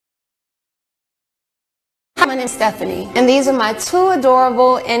My name is Stephanie, and these are my two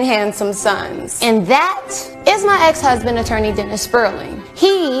adorable and handsome sons. And that is my ex-husband, attorney Dennis Spurling.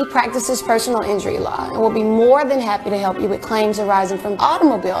 He practices personal injury law and will be more than happy to help you with claims arising from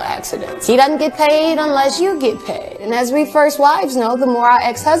automobile accidents. He doesn't get paid unless you get paid. And as we first wives know, the more our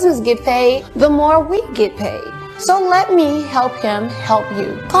ex-husbands get paid, the more we get paid. So let me help him help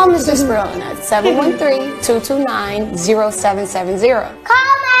you. Call Mr. Spurling at 713-229-0770. Call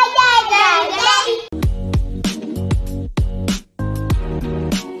my dad, Daddy.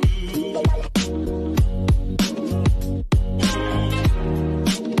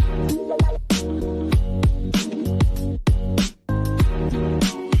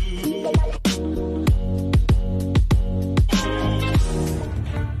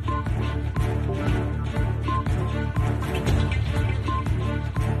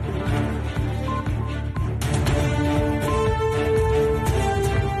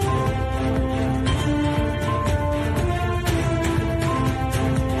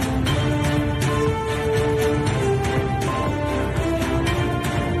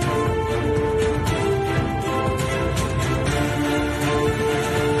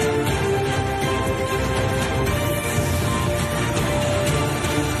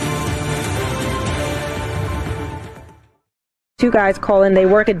 Two guys call in. They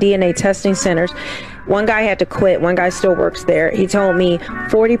work at DNA testing centers. One guy had to quit. One guy still works there. He told me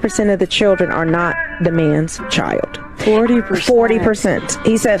 40% of the children are not the man's child. 40%. 40%.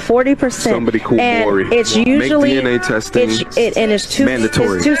 He said 40%. Somebody call Maury. It's usually make DNA testing. It's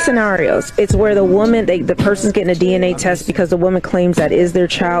mandatory. It's two scenarios. It's where the woman, the person's getting a DNA test because the woman claims that is their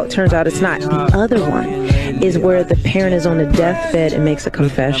child. Turns out it's not. The other one is where the parent is on the deathbed and makes a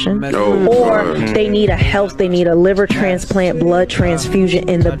confession, or they need a liver transplant, blood transfusion,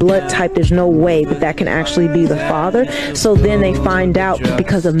 and the blood type, there's no way that can actually be the father. So then they find out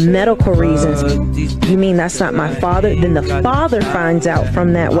because of medical reasons, you mean that's not my father? Then the father finds out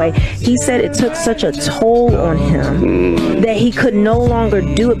from that way. He said it took such a toll on him that he could no longer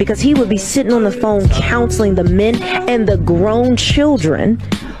do it because he would be sitting on the phone counseling the men and the grown children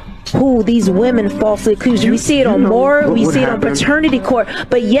who these women falsely accuse. We see it on Maury, we see it on paternity court,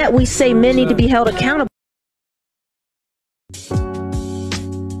 but yet we say men need to be held accountable.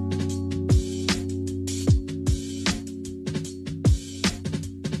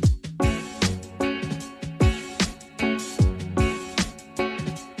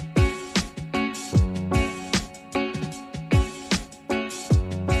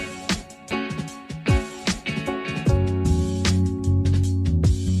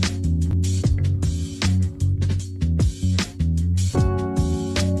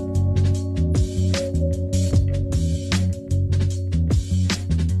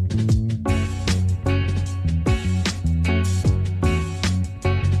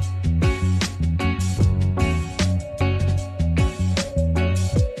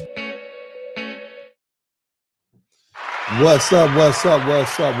 What's up?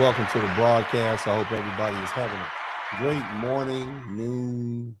 Welcome to the broadcast. I hope everybody is having a great morning,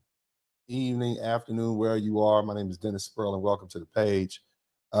 noon, evening, afternoon, where you are. My name is Dennis Spurling. Welcome to the page.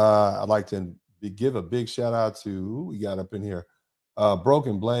 I'd like to give a big shout out to who we got up in here.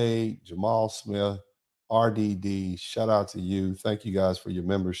 Broken Blade, Jamal Smith, RDD. Shout out to you. Thank you guys for your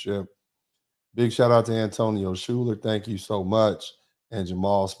membership. Big shout out to Antonio Schuler. Thank you so much. And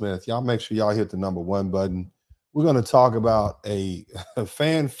Jamal Smith. Y'all make sure y'all hit the #1 button. We're going to talk about a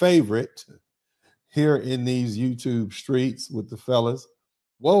fan favorite here in these YouTube streets with the fellas.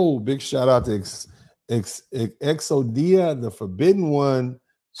 Whoa, big shout out to Exodia, the Forbidden One.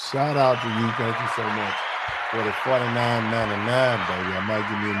 Shout out to you. Thank you so much for the $49.99, baby. I might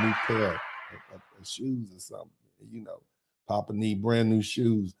give me a new pair of shoes or something. You know, Papa need brand new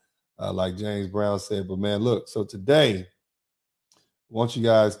shoes, like James Brown said. But, man, look, so today I want you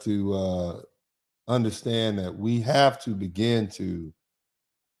guys to understand that we have to begin to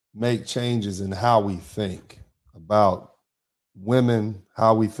make changes in how we think about women,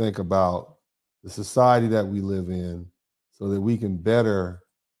 how we think about the society that we live in, so that we can better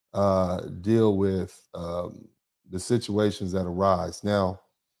deal with the situations that arise. Now,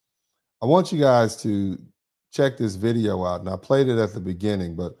 I want you guys to check this video out, and I played it at the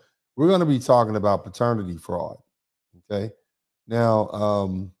beginning, but we're going to be talking about paternity fraud, okay? Now,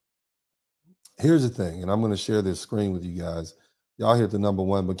 here's the thing, and I'm going to share this screen with you guys. Y'all hit the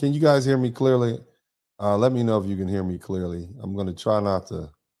 #1, but can you guys hear me clearly? Let me know if you can hear me clearly. I'm going to try not to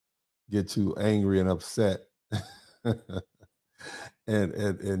get too angry and upset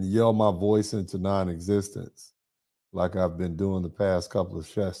and yell my voice into non-existence like I've been doing the past couple of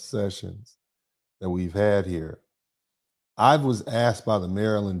sessions that we've had here. I was asked by the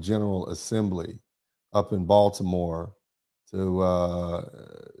Maryland General Assembly up in Baltimore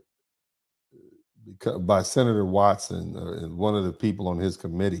by Senator Watson and one of the people on his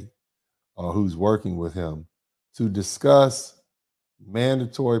committee who's working with him to discuss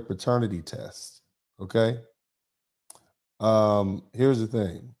mandatory paternity tests. Okay? Here's the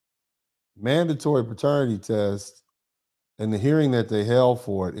thing. Mandatory paternity tests and the hearing that they held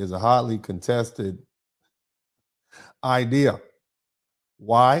for it is a hotly contested idea.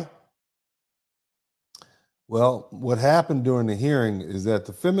 Why? Well, what happened during the hearing is that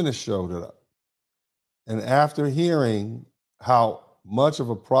the feminists showed up. And after hearing how much of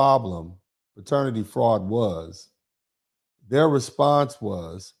a problem paternity fraud was, their response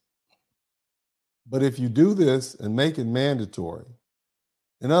was, but if you do this and make it mandatory,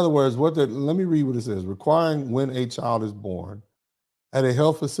 in other words, let me read what it says. Requiring when a child is born at a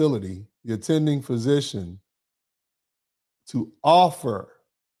health facility, the attending physician to offer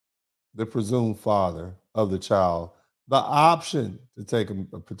the presumed father of the child the option to take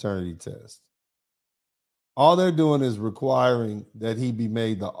a paternity test. All they're doing is requiring that he be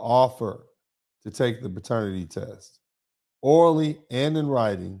made the offer to take the paternity test, orally and in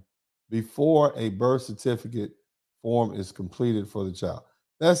writing, before a birth certificate form is completed for the child.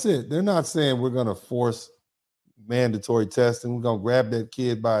 That's it. They're not saying we're going to force mandatory testing. We're going to grab that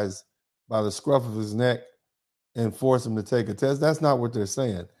kid by the scruff of his neck and force him to take a test. That's not what they're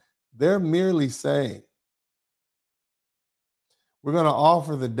saying. They're merely saying we're going to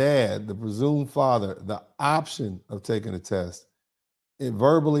offer the dad, the presumed father, the option of taking a test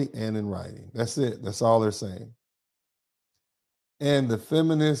verbally and in writing. That's it. That's all they're saying. And the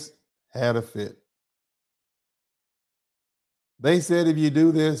feminists had a fit. They said if you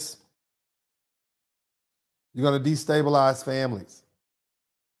do this, you're going to destabilize families.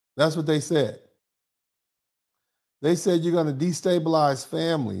 That's what they said. They said you're going to destabilize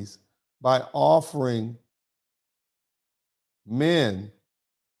families by offering men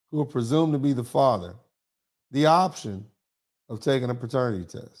who are presumed to be the father the option of taking a paternity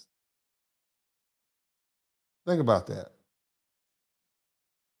test. Think about that.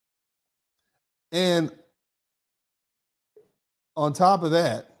 And on top of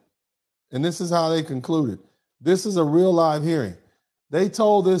that, and this is how they concluded, this is a real live hearing. They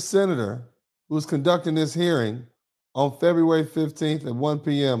told this senator who was conducting this hearing on February 15th at 1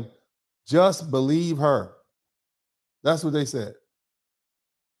 p.m., just believe her. That's what they said.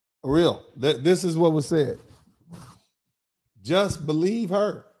 Real. This is what was said. Just believe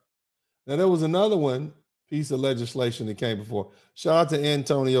her. Now, there was another piece of legislation that came before. Shout out to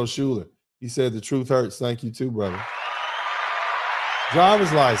Antonio Schuler. He said the truth hurts. Thank you too, brother.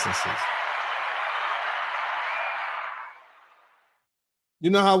 Driver's licenses. You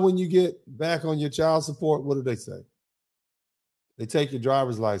know how when you get back on your child support, what do they say? They take your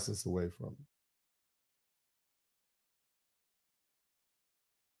driver's license away from you.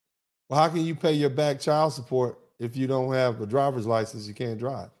 Well, how can you pay your back child support if you don't have a driver's license? You can't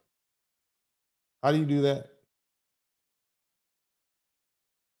drive. How do you do that?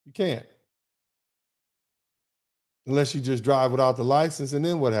 You can't. Unless you just drive without the license, and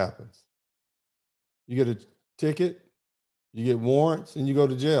then what happens? You get a ticket, you get warrants, and you go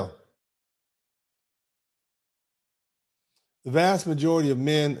to jail. The vast majority of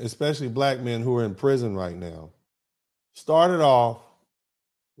men, especially black men who are in prison right now, started off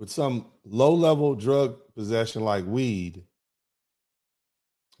with some low-level drug possession like weed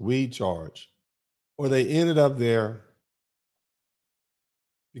charge, or they ended up there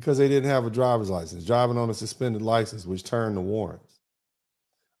because they didn't have a driver's license, driving on a suspended license, which turned to warrants.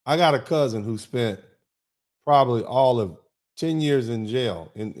 I got a cousin who spent probably all of 10 years in jail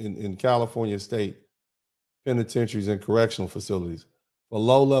in California state penitentiaries and correctional facilities for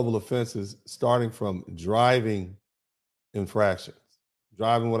low-level offenses, starting from driving infractions,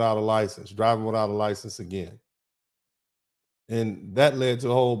 driving without a license again. And that led to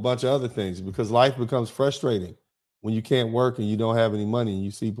a whole bunch of other things because life becomes frustrating when you can't work and you don't have any money and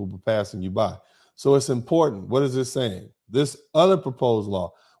you see people passing you by. So it's important. What is this saying? This other proposed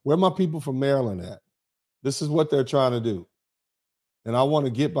law, where are my people from Maryland at? This is what they're trying to do. And I want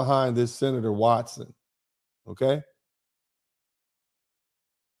to get behind this Senator Watson, okay?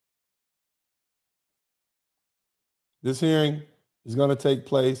 This hearing is going to take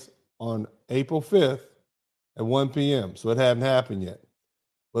place on April 5th at 1 p.m., so it hadn't happened yet.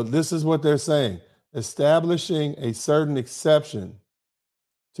 But this is what they're saying. Establishing a certain exception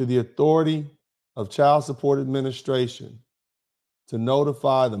to the authority of Child Support Administration to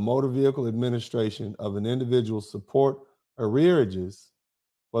notify the Motor Vehicle Administration of an individual's support arrearages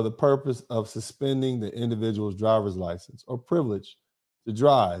for the purpose of suspending the individual's driver's license or privilege to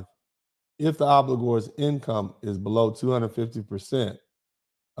drive if the obligor's income is below 250%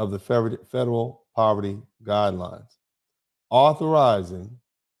 of the federal poverty guidelines, authorizing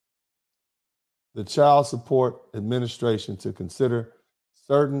the Child Support Administration to consider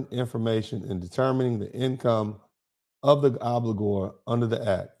certain information in determining the income of the obligor under the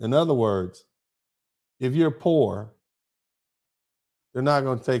Act. In other words, if you're poor, they're not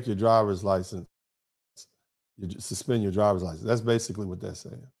going to take your driver's license, you suspend your driver's license. That's basically what they're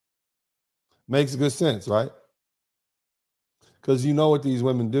saying. Makes good sense, right? Because you know what these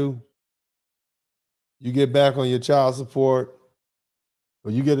women do. You get back on your child support,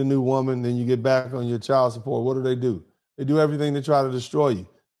 or you get a new woman, then you get back on your child support. What do? They do everything to try to destroy you.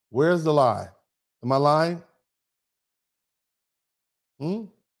 Where's the lie? Am I lying?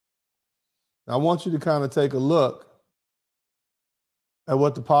 I want you to kind of take a look at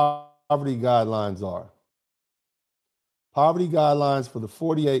what the poverty guidelines are. Poverty guidelines for the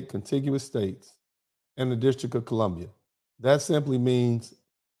 48 contiguous states and the District of Columbia. That simply means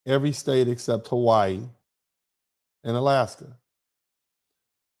every state except Hawaii and Alaska.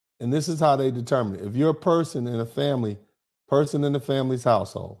 And this is how they determine it. If you're a person in the family's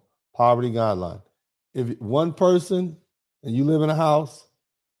household, poverty guideline. If one person and you live in a house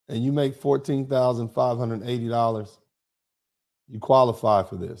and you make $14,580, you qualify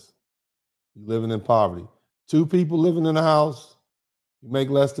for this. You're living in poverty. Two people living in a house, you make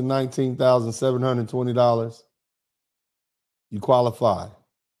less than $19,720, you qualify.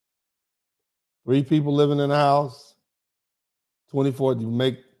 Three people living in a house, you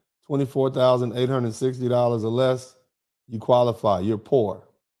make $24,860 or less, you qualify. You're poor.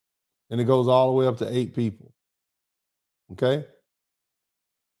 And it goes all the way up to 8 people. Okay?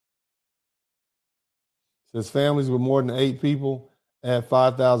 Since families with more than 8 people, add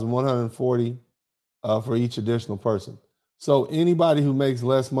 $5,140 for each additional person. So anybody who makes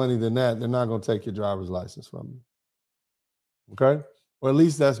less money than that, they're not going to take your driver's license from you. Okay? Or at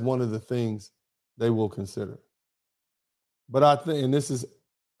least that's one of the things they will consider. But I think, and this is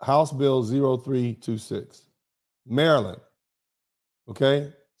House Bill 0326, Maryland.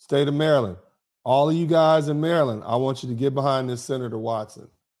 Okay? State of Maryland. All of you guys in Maryland, I want you to get behind this Senator Watson.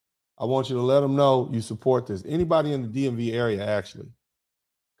 I want you to let them know you support this. Anybody in the DMV area, actually.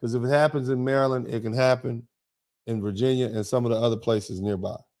 Because if it happens in Maryland, it can happen in Virginia and some of the other places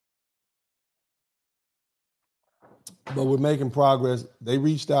nearby. But we're making progress. They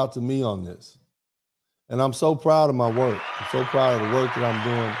reached out to me on this. And I'm so proud of my work. I'm so proud of the work that I'm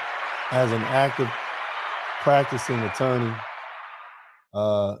doing as an active practicing attorney.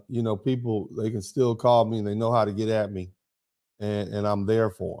 People, they can still call me and they know how to get at me. And I'm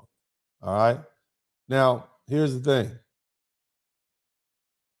there for them. All right? Now, here's the thing.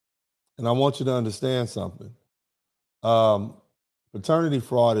 And I want you to understand something. Paternity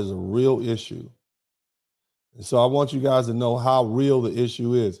fraud is a real issue. And so I want you guys to know how real the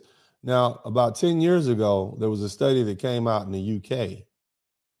issue is. Now, about 10 years ago, there was a study that came out in the UK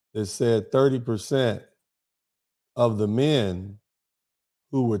that said 30% of the men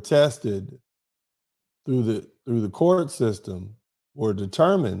who were tested through the court system were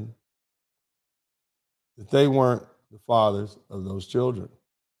determined that they weren't the fathers of those children.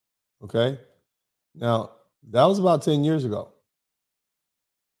 Okay? Now, that was about 10 years ago.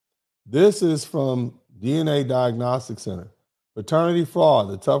 This is from DNA Diagnostic Center. Paternity fraud,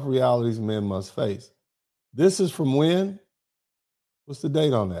 the tough realities men must face. This is from when? What's the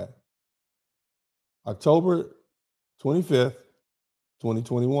date on that? October 25th,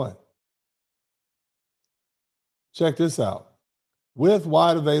 2021. Check this out. With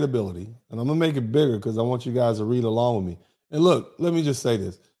wide availability, and I'm going to make it bigger because I want you guys to read along with me. And look, let me just say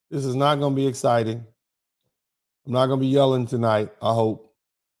this. This is not going to be exciting. I'm not going to be yelling tonight, I hope.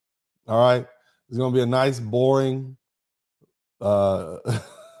 All right? It's going to be a nice, boring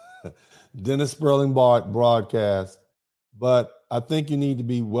Dennis Spurling broadcast. But I think you need to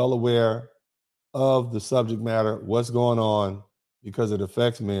be well aware of the subject matter, what's going on, because it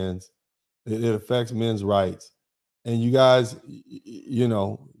affects men's rights. And you guys, you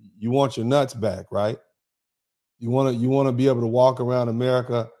want your nuts back, right? You want to be able to walk around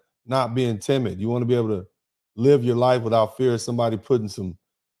America not being timid. You want to be able to live your life without fear of somebody putting some,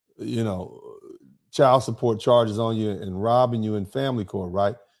 child support charges on you and robbing you in family court,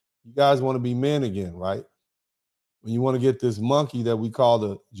 right? You guys want to be men again, right? When you want to get this monkey that we call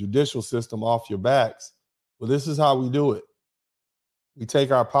the judicial system off your backs, well, this is how we do it. We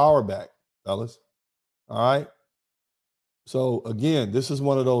take our power back, fellas. All right? So again, this is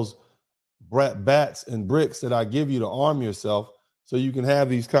one of those bats and bricks that I give you to arm yourself so you can have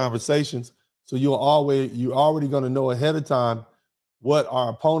these conversations. So you're already going to know ahead of time what our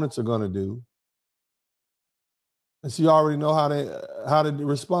opponents are going to do, and so you already know how to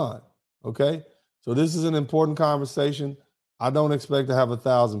respond. Okay, so this is an important conversation. I don't expect to have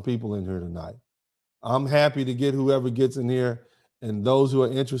 1,000 people in here tonight. I'm happy to get whoever gets in here, and those who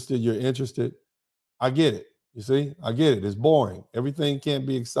are interested, you're interested. I get it. You see, I get it. It's boring. Everything can't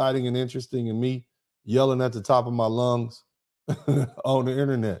be exciting and interesting, and me yelling at the top of my lungs on the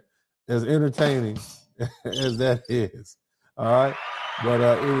internet, as entertaining as that is. All right. But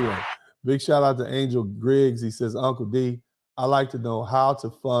anyway, big shout out to Angel Griggs. He says, Uncle D, I like to know how to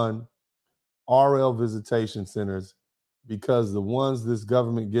fund RL visitation centers because the ones this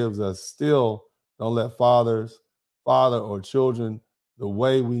government gives us still don't let father or children the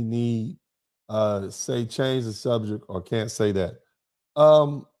way we need. Say change the subject or can't say that.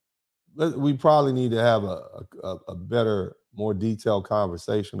 We probably need to have a better, more detailed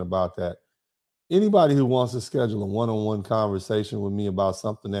conversation about that. Anybody who wants to schedule a one-on-one conversation with me about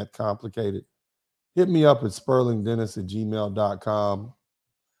something that complicated, hit me up at spurlingdennis@gmail.com.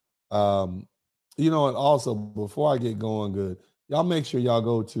 And also before I get going good, y'all make sure y'all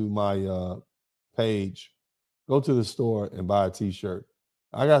go to my page, go to the store and buy a t-shirt.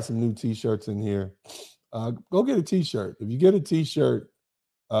 I got some new t-shirts in here. Go get a t-shirt. If you get a t-shirt,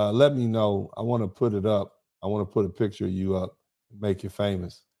 let me know. I want to put it up. I want to put a picture of you up and make you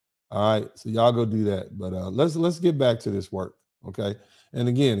famous. All right. So y'all go do that. But let's get back to this work. Okay. And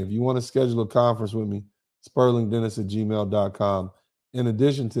again, if you want to schedule a conference with me, spurlingdennis@gmail.com. In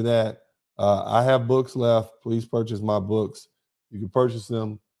addition to that, I have books left. Please purchase my books. You can purchase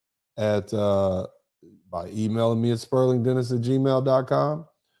them by emailing me at spurlingdennis@gmail.com,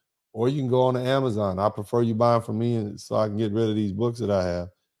 or you can go on to Amazon. I prefer you buying from me so I can get rid of these books that I have.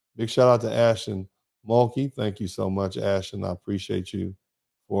 Big shout out to Ashton Mulkey. Thank you so much, Ashton. I appreciate you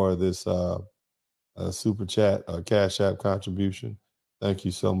for this super chat, Cash App contribution. Thank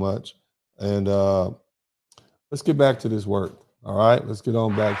you so much. And let's get back to this work. All right, let's get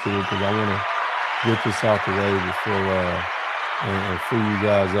on back to it because I want to get this out the way before and free you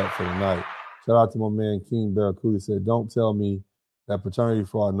guys up for the night. Shout out to my man King Barracuda. Said, don't tell me that paternity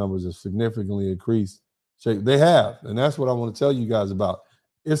fraud numbers have significantly increased. They have, and that's what I want to tell you guys about.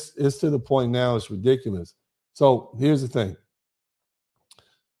 It's to the point now it's ridiculous. So here's the thing.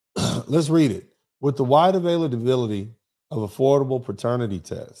 Let's read it. With the wide availability of affordable paternity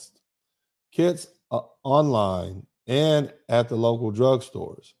tests, kits online and at the local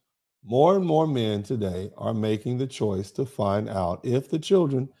drugstores, more and more men today are making the choice to find out if the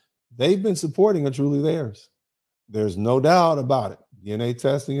children they've been supporting are truly theirs. There's no doubt about it. DNA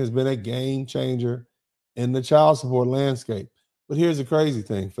testing has been a game changer in the child support landscape. But here's the crazy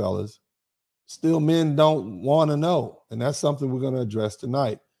thing, fellas. Still, men don't want to know. And that's something we're going to address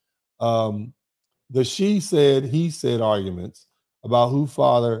tonight. The she said, he said arguments about who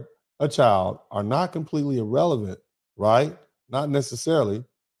fathered a child are not completely irrelevant, right? Not necessarily.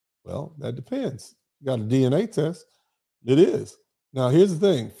 Well, that depends. You got a DNA test. It is. Now, here's the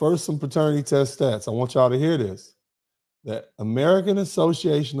thing. First, some paternity test stats. I want y'all to hear this. The American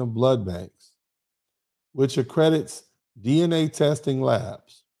Association of Blood Banks, which accredits DNA testing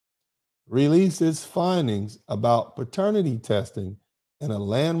labs, released its findings about paternity testing in a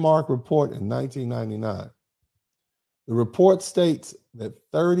landmark report in 1999. The report states that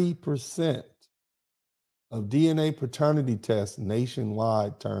 30% of DNA paternity tests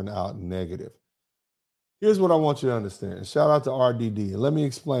nationwide turn out negative. Here's what I want you to understand. Shout out to RDD. Let me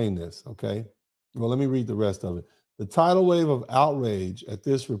explain this, okay? Well, let me read the rest of it. The tidal wave of outrage at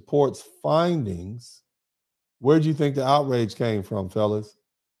this report's findings, where do you think the outrage came from, fellas?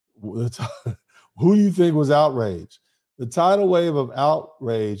 Who do you think was outraged? The tidal wave of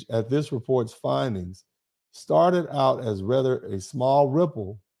outrage at this report's findings started out as rather a small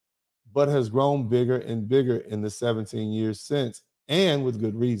ripple, but has grown bigger and bigger in the 17 years since, and with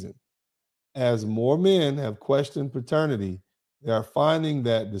good reason. As more men have questioned paternity, they are finding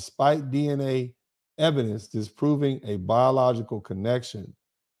that despite DNA evidence disproving a biological connection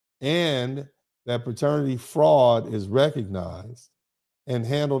and that paternity fraud is recognized and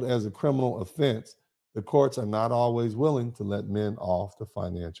handled as a criminal offense, the courts are not always willing to let men off the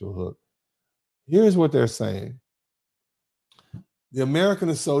financial hook. Here's what they're saying. The American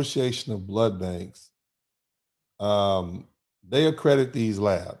Association of Blood Banks, they accredit these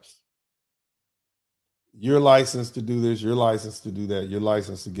labs. You're licensed to do this, you're licensed to do that, you're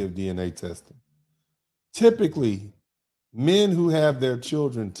licensed to give DNA testing. Typically, men who have their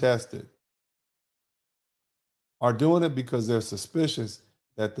children tested are doing it because they're suspicious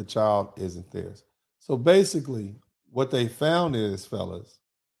that the child isn't theirs. So basically, what they found is, fellas,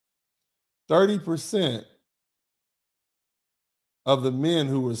 30% of the men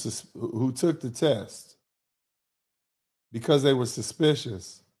who took the test because they were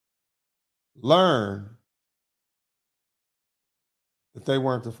suspicious learned that they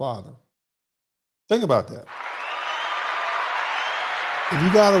weren't the father. Think about that. If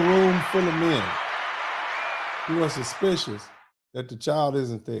you got a room full of men who are suspicious that the child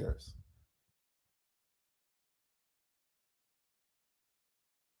isn't theirs,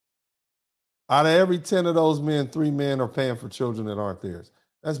 out of every 10 of those men, 3 men are paying for children that aren't theirs.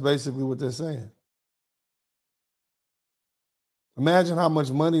 That's basically what they're saying. Imagine how much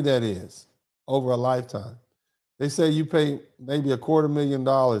money that is over a lifetime. They say you pay maybe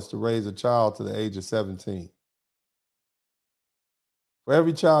 $250,000 to raise a child to the age of 17. For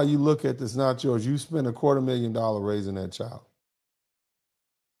every child you look at that's not yours, you spend $250,000 raising that child.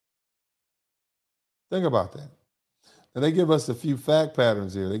 Think about that. And they give us a few fact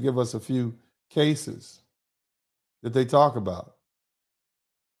patterns here. They give us a few cases that they talk about.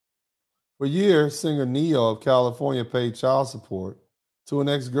 For years, singer Neo of California paid child support to an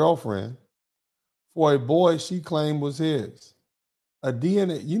ex-girlfriend for a boy she claimed was his. A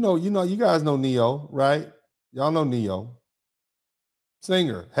DNA, you guys know Neo, right? Y'all know Neo.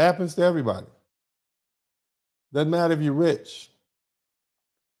 Singer, happens to everybody. Doesn't matter if you're rich,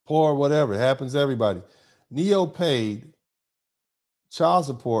 poor, whatever, it happens to everybody. Neo paid child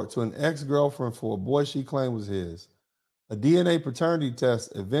support to an ex-girlfriend for a boy she claimed was his. A DNA paternity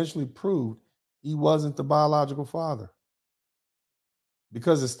test eventually proved he wasn't the biological father.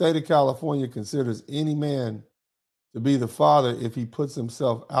 Because the state of California considers any man to be the father if he puts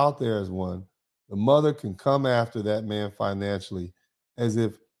himself out there as one, the mother can come after that man financially as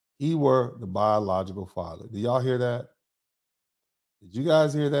if he were the biological father. Do y'all hear that? Did you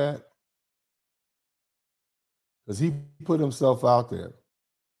guys hear that? Because he put himself out there.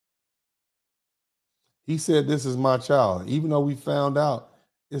 He said, this is my child. Even though we found out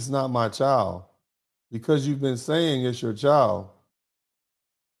it's not my child, because you've been saying it's your child,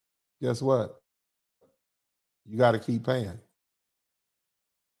 guess what? You got to keep paying.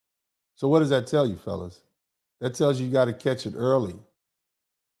 So what does that tell you, fellas? That tells you got to catch it early.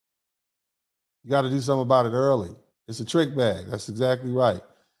 You got to do something about it early. It's a trick bag. That's exactly right.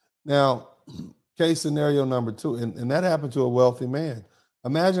 Now, case scenario number 2, and that happened to a wealthy man.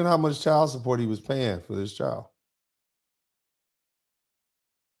 Imagine how much child support he was paying for this child.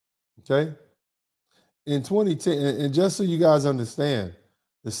 Okay? In 2010, and just so you guys understand,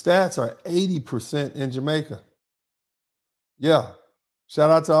 the stats are 80% in Jamaica. Yeah.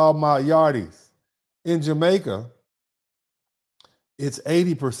 Shout out to all my yardies. In Jamaica, it's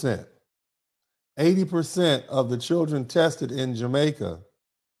 80%. 80% of the children tested in Jamaica,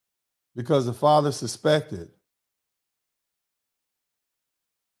 because the father suspected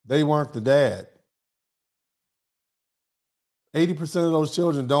they weren't the dad. 80% of those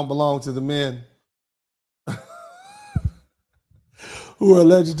children don't belong to the men who are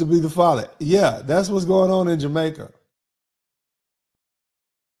alleged to be the father. Yeah, that's what's going on in Jamaica.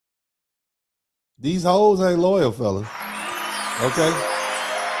 These hoes ain't loyal, fellas. Okay?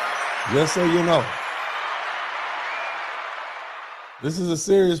 Just so you know. This is a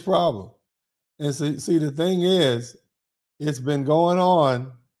serious problem. And see, the thing is, it's been going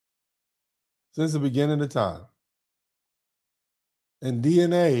on since the beginning of time. And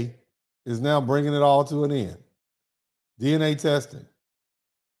DNA is now bringing it all to an end. DNA testing.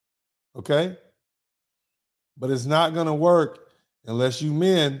 Okay? But it's not going to work unless you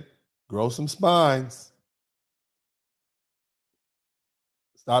men grow some spines.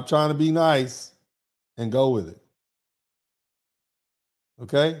 Stop trying to be nice and go with it.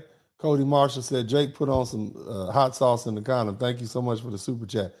 Okay? Cody Marshall said, Jake put on some hot sauce in the condom. Thank you so much for the super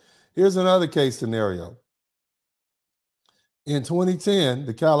chat. Here's another case scenario. In 2010,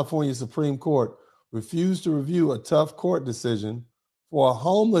 the California Supreme Court refused to review a tough court decision for a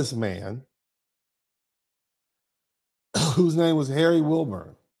homeless man whose name was Harry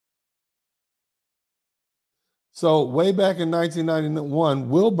Wilburn. So way back in 1991,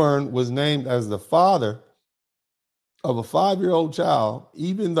 Wilburn was named as the father of a 5-year-old child,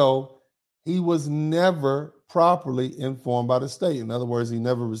 even though he was never properly informed by the state. In other words, he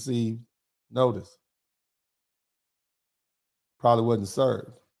never received notice. Probably wasn't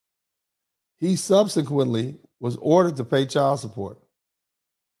served. He subsequently was ordered to pay child support.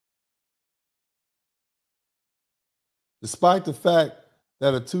 Despite the fact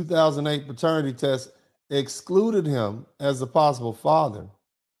that a 2008 paternity test excluded him as a possible father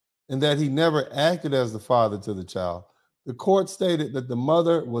and that he never acted as the father to the child, the court stated that the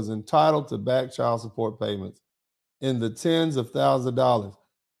mother was entitled to back child support payments in the tens of thousands of dollars.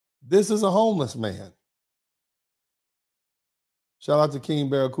 This is a homeless man. Shout out to King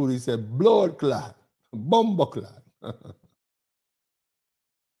Barracuda. He said, blood clot, bomba clot.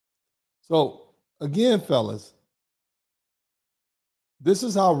 So again, fellas, this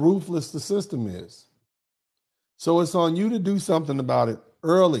is how ruthless the system is. So it's on you to do something about it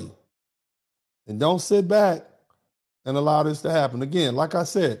early. And don't sit back and allow this to happen. Again, like I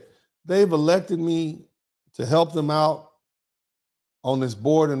said, they've elected me to help them out on this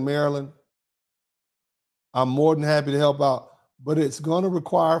board in Maryland. I'm more than happy to help out, but it's going to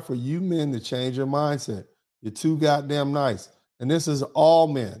require for you men to change your mindset. You're too goddamn nice. And this is all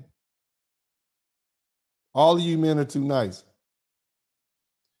men. All of you men are too nice.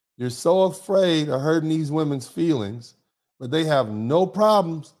 You're so afraid of hurting these women's feelings, but they have no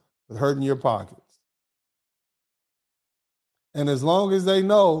problems with hurting your pockets. And as long as they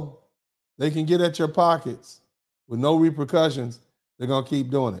know they can get at your pockets with no repercussions, they're going to keep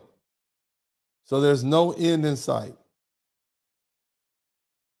doing it. So there's no end in sight.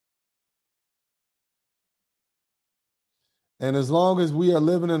 And as long as we are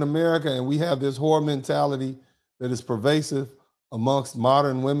living in America and we have this whore mentality that is pervasive amongst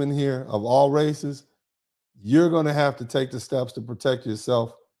modern women here of all races, you're going to have to take the steps to protect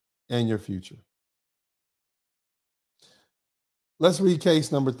yourself and your future. Let's read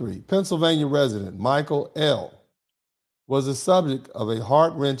case number 3. Pennsylvania resident Michael L. was the subject of a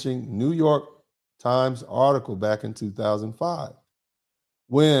heart-wrenching New York Times article back in 2005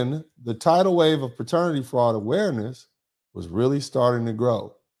 when the tidal wave of paternity fraud awareness was really starting to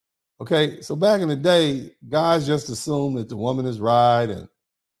grow. Okay, so back in the day, guys just assumed that the woman is right, and,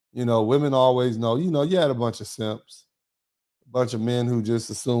 women always know, you had a bunch of simps, a bunch of men who just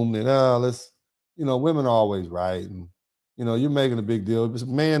assumed that, women are always right, and, you're making a big deal. Just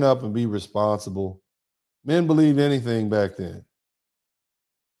man up and be responsible. Men believed anything back then.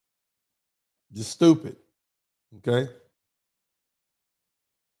 Just stupid, okay?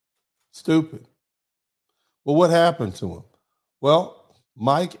 Stupid. Well, what happened to him? Well,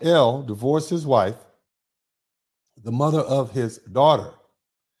 Mike L. divorced his wife, the mother of his daughter,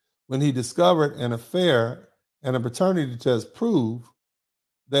 when he discovered an affair and a paternity test proved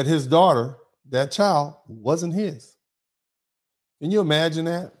that his daughter, that child, wasn't his. Can you imagine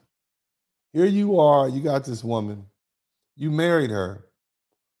that? Here you are, you got this woman, you married her,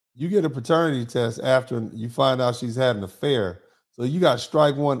 you get a paternity test after you find out she's had an affair. So you got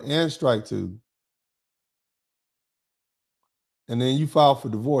strike 1 and strike 2. And then you filed for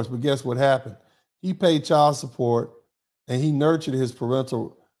divorce. But guess what happened? He paid child support and he nurtured his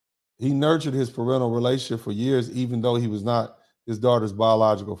parental relationship for years, even though he was not his daughter's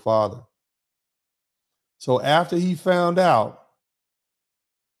biological father. So after he found out,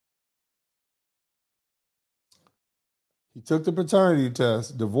 he took the paternity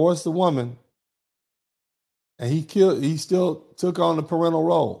test, divorced the woman, and he still took on the parental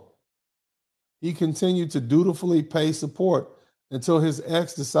role. He continued to dutifully pay support until his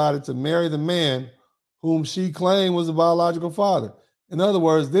ex decided to marry the man whom she claimed was the biological father. In other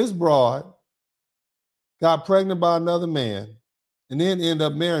words, this broad got pregnant by another man and then ended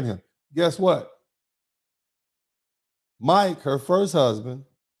up marrying him. Guess what? Mike, her first husband,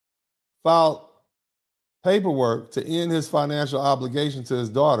 filed paperwork to end his financial obligation to his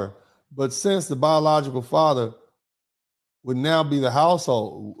daughter. But since the biological father would now be in the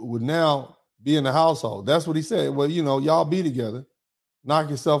household, that's what he said. Well, y'all be together, knock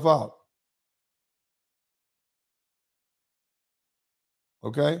yourself out.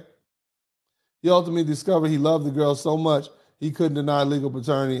 Okay? He ultimately discovered he loved the girl so much he couldn't deny legal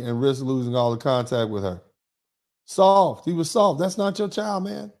paternity and risk losing all the contact with her. Soft. He was soft. That's not your child,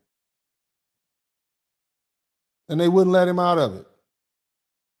 man. And they wouldn't let him out of it.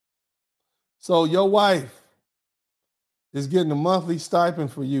 So your wife is getting a monthly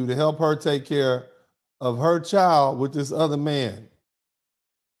stipend for you to help her take care of her child with this other man.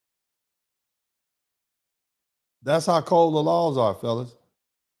 That's how cold the laws are, fellas.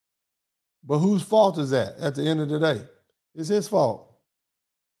 But whose fault is that at the end of the day? It's his fault.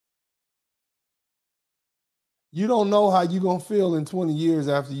 You don't know how you're going to feel in 20 years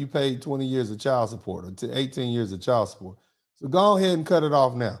after you paid 20 years of child support or to 18 years of child support. So go ahead and cut it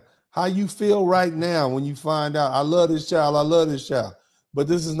off now. How you feel right now when you find out, I love this child, but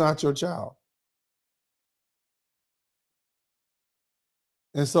this is not your child.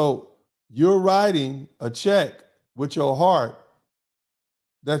 And so you're writing a check with your heart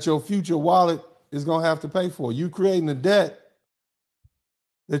that your future wallet is going to have to pay for. You're creating a debt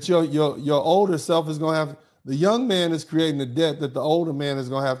that your older self is going to have. The young man is creating a debt that the older man is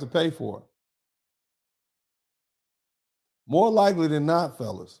going to have to pay for. More likely than not,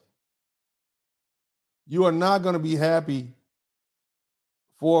 fellas, you are not going to be happy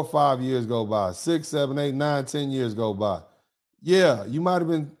 4 or 5 years go by, 6, 7, 8, 9, 10 years go by. Yeah, you might have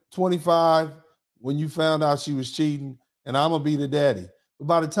been 25 when you found out she was cheating, and I'm going to be the daddy. But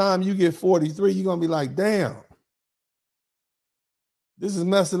by the time you get 43, you're going to be like, damn, this is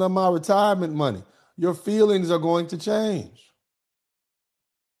messing up my retirement money. Your feelings are going to change.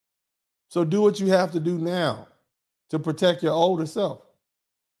 So do what you have to do now to protect your older self.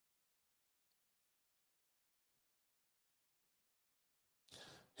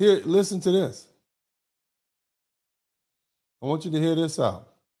 Here, listen to this. I want you to hear this out.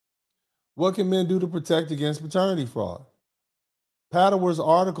 What can men do to protect against paternity fraud? Paddleworth's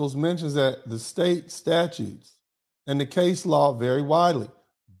articles mentions that the state statutes and the case law vary widely,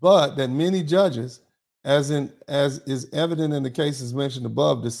 but that many judges, as is evident in the cases mentioned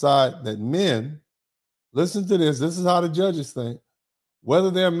above, decide that men, listen to this is how the judges think,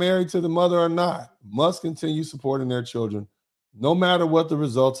 whether they're married to the mother or not, must continue supporting their children, no matter what the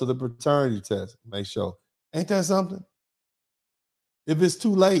results of the paternity test may show. Ain't that something? If it's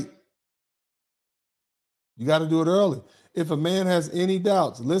too late, you got to do it early. If a man has any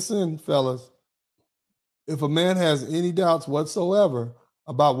doubts, listen, fellas, if a man has any doubts whatsoever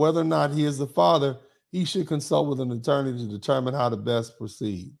about whether or not he is the father, he should consult with an attorney to determine how to best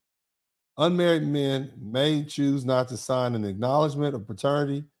proceed. Unmarried men may choose not to sign an acknowledgement of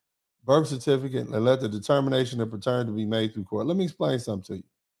paternity, birth certificate, and let the determination of paternity be made through court. Let me explain something to you.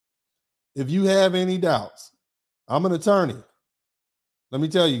 If you have any doubts, I'm an attorney. Let me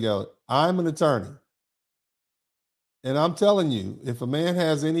tell you, guys, I'm an attorney. And I'm telling you, if a man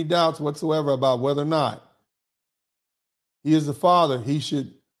has any doubts whatsoever about whether or not he is the father, he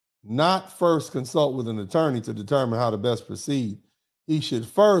should not first consult with an attorney to determine how to best proceed. He should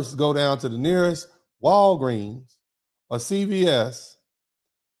first go down to the nearest Walgreens or CVS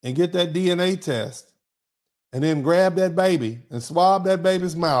and get that DNA test, and then grab that baby and swab that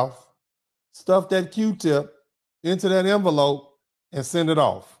baby's mouth, stuff that Q-tip into that envelope, and send it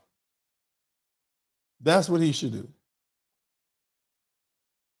off. That's what he should do.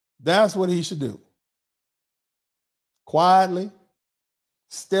 That's what he should do. Quietly,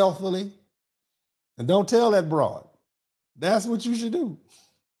 stealthily, and don't tell that broad. That's what you should do.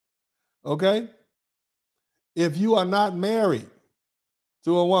 Okay? If you are not married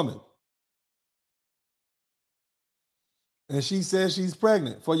to a woman and she says she's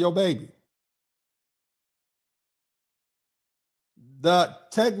pregnant for your baby, the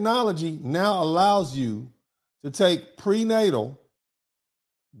technology now allows you to take prenatal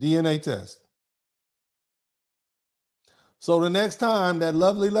DNA test. So the next time that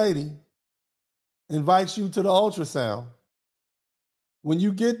lovely lady invites you to the ultrasound, when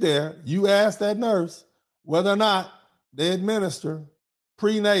you get there, you ask that nurse whether or not they administer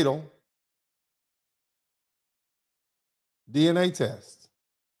prenatal DNA test.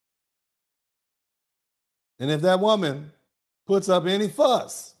 And if that woman puts up any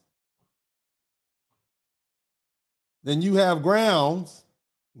fuss, then you have grounds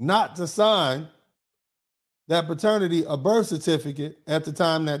not to sign that paternity or birth certificate at the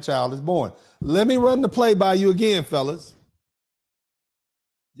time that child is born. Let me run the play by you again, fellas.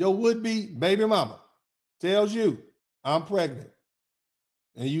 Your would-be baby mama tells you, I'm pregnant,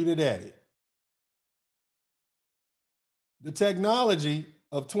 and you the daddy. The technology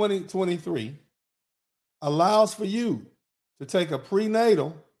of 2023 allows for you to take a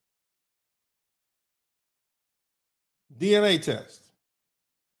prenatal DNA test.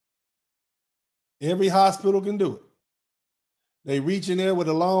 Every hospital can do it. They reach in there with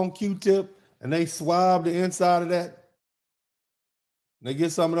a long Q-tip and they swab the inside of that. They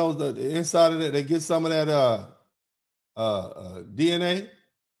get some of those, the inside of that, they get some of that DNA.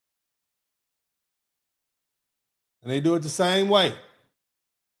 And they do it the same way.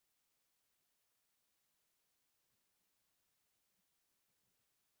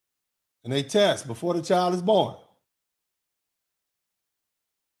 And they test before the child is born.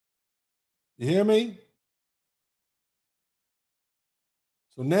 You hear me?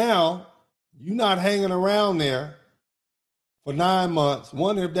 So now you're not hanging around there for 9 months,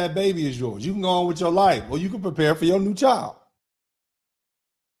 wondering if that baby is yours. You can go on with your life, or you can prepare for your new child.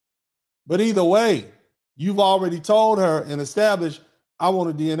 But either way, you've already told her and established, I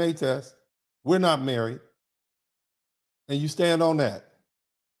want a DNA test. We're not married. And you stand on that.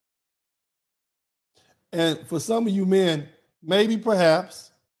 And for some of you men, maybe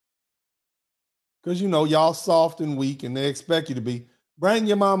perhaps, because you know y'all soft and weak and they expect you to be, bring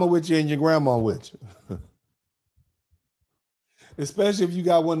your mama with you and your grandma with you. Especially if you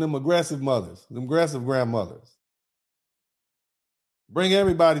got one of them aggressive mothers, them aggressive grandmothers. Bring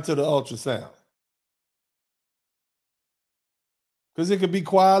everybody to the ultrasound. because it could be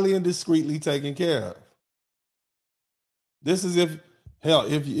quietly and discreetly taken care of. This is if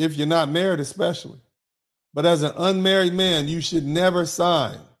you're not married, especially. But as an unmarried man, you should never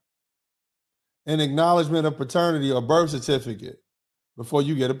sign an acknowledgement of paternity or birth certificate before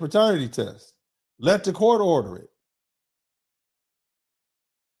you get a paternity test. Let the court order it.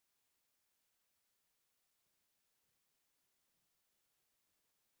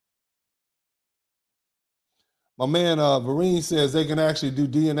 My man Vareen says they can actually do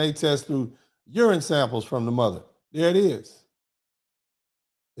DNA tests through urine samples from the mother. There it is.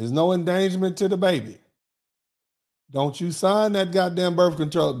 There's no endangerment to the baby. Don't you sign that goddamn birth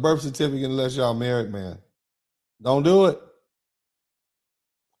certificate unless y'all married, man. Don't do it.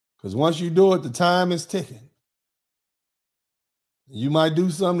 Because once you do it, the time is ticking. You might do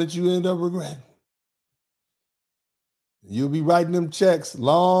something that you end up regretting. You'll be writing them checks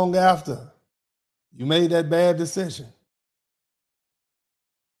long after you made that bad decision.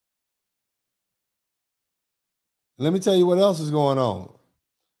 Let me tell you what else is going on.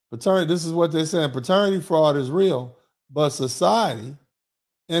 Paternity, this is what they're saying. Paternity fraud is real, but society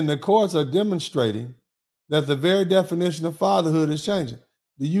and the courts are demonstrating that the very definition of fatherhood is changing.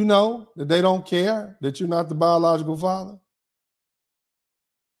 Do you know that they don't care that you're not the biological father?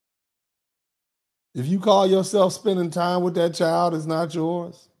 If you call yourself spending time with that child, it's not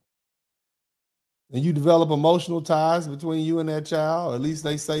yours. And you develop emotional ties between you and that child, or at least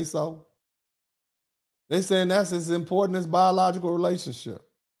they say so. They're saying that's as important as biological relationship.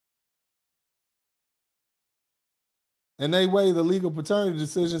 And they weigh the legal paternity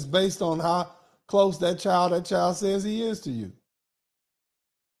decisions based on how close that child says he is to you.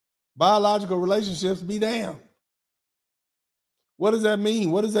 Biological relationships be damned. What does that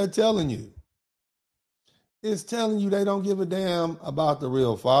mean? What is that telling you? It's telling you they don't give a damn about the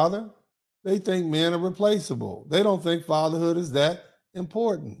real father. They think men are replaceable. They don't think fatherhood is that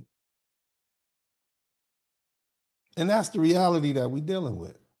important. And that's the reality that we're dealing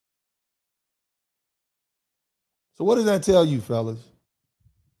with. So what does that tell you, fellas?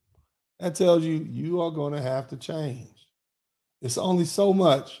 That tells you you are going to have to change. It's only so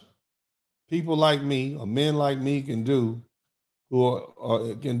much people like me or men like me can do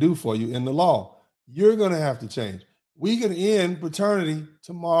can do for you in the law. You're going to have to change. We can end paternity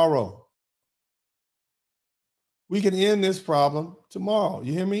tomorrow. We can end this problem tomorrow.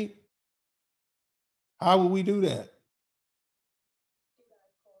 You hear me? How will we do that?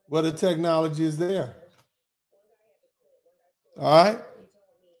 Well, the technology is there. All right?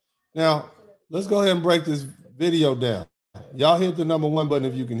 Now, let's go ahead and break this video down. Y'all hit the number 1 button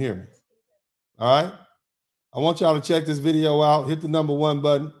if you can hear me. All right? I want y'all to check this video out. Hit the number 1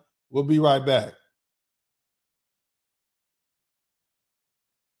 button. We'll be right back.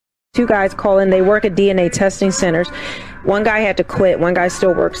 2 guys call in. They work at DNA testing centers. One guy had to quit. One guy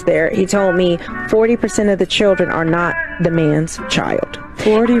still works there. He told me 40% of the children are not the man's child.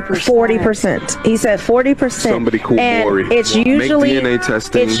 40%. 40%. He said 40%. Somebody call Maury. It's usually make DNA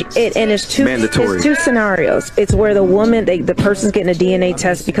testing. It's mandatory. It's 2 scenarios. It's where the woman, the person's getting a DNA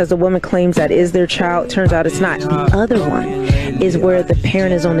test because the woman claims that is their child. Turns out it's not. The other one is where the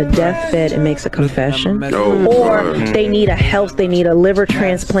parent is on the deathbed and makes a confession, or they need a liver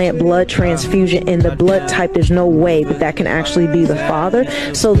transplant, blood transfusion, and the blood type. There's no way that can actually be the father.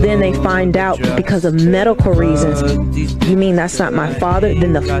 So then they find out because of medical reasons. You mean that's not my father?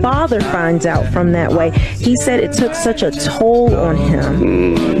 Then the father finds out from that way. He said it took such a toll on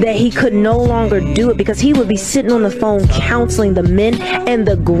him that he could no longer do it because he would be sitting on the phone counseling the men and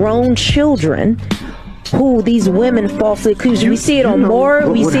the grown children who these women falsely accuse. We see it on Maury,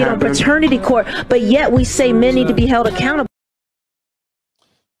 we see it on paternity court, but yet we say men need to be held accountable.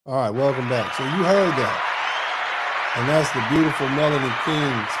 All right, welcome back. So you heard that. And that's the beautiful Melanie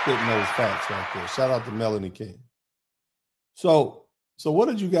King spitting those facts right there. Shout out to Melanie King. So what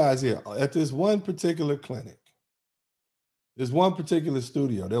did you guys hear? At this one particular clinic, this one particular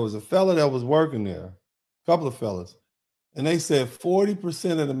studio, there was a fella that was working there, a couple of fellas, and they said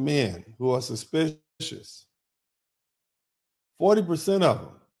 40% of the men who are suspicious, 40% of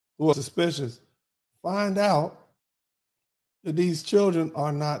them who are suspicious find out that these children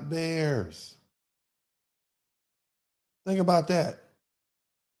are not theirs. Think about that.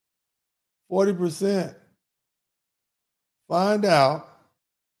 40% find out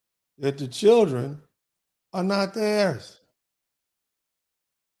that the children are not theirs.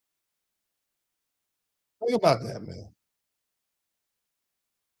 Think about that, man.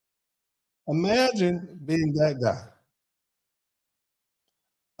 Imagine being that guy.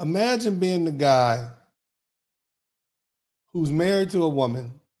 Imagine being the guy who's married to a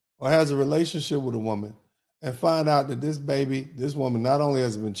woman or has a relationship with a woman, and find out that this woman not only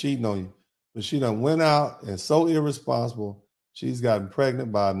has been cheating on you, but she done went out and so irresponsible, she's gotten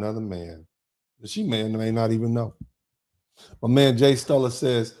pregnant by another man that she may not even know. My man Jay Stuller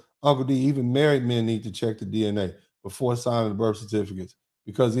says, Uncle D, even married men need to check the DNA before signing the birth certificates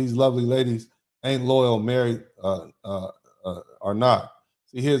because these lovely ladies ain't loyal, married or not.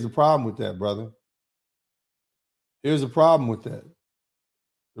 See, here's the problem with that, brother. Here's the problem with that.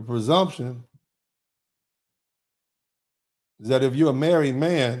 The presumption is that if you're a married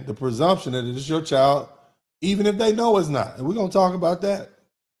man, the presumption that it is your child, even if they know it's not. And we're going to talk about that.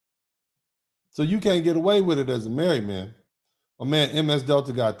 So you can't get away with it as a married man. My man, MS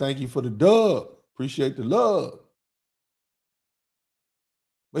Delta guy, thank you for the dub. Appreciate the love.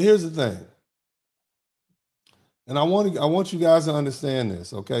 But here's the thing. And I want you guys to understand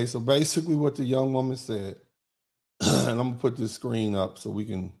this, okay? So basically what the young woman said, and I'm going to put this screen up so we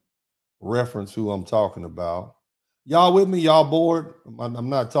can reference who I'm talking about. Y'all with me? Y'all bored? I'm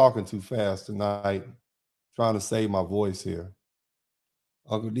not talking too fast tonight. Trying to save my voice here.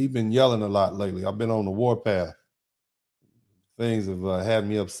 Uncle D been yelling a lot lately. I've been on the warpath. Things have had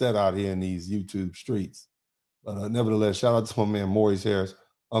me upset out here in these YouTube streets. But nevertheless, shout out to my man Maurice Harris.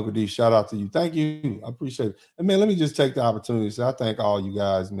 Uncle D, shout out to you. Thank you. I appreciate it. And man, let me just take the opportunity to say I thank all you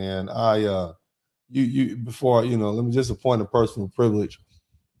guys, man. Before, let me just appoint a personal privilege.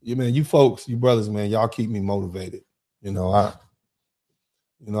 You folks, you brothers, man, y'all keep me motivated. I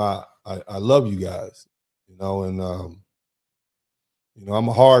love you guys, and I'm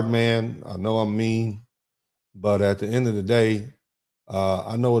a hard man. I know I'm mean, but at the end of the day,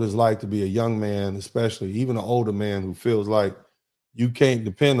 I know what it's like to be a young man, especially even an older man who feels like you can't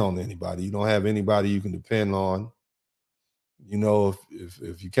depend on anybody. You don't have anybody you can depend on.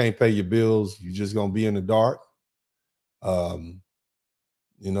 If you can't pay your bills, you're just gonna be in the dark. That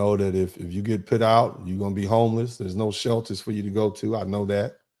if you get put out, you're gonna be homeless. There's no shelters for you to go to. I know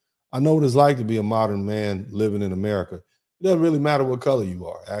that. I know what it's like to be a modern man living in America. It doesn't really matter what color you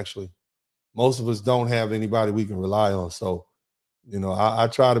are, actually. Most of us don't have anybody we can rely on. So, I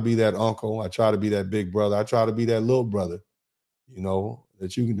try to be that uncle. I try to be that big brother. I try to be that little brother,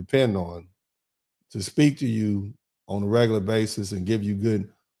 that you can depend on to speak to you on a regular basis and give you good,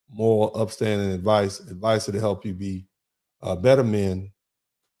 moral, upstanding advice that'll help you be better men,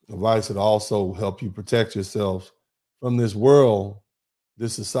 advice that also help you protect yourself from this world,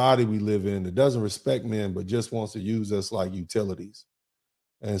 this society we live in that doesn't respect men, but just wants to use us like utilities.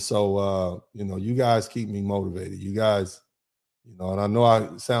 And so, you guys keep me motivated. You guys, and I know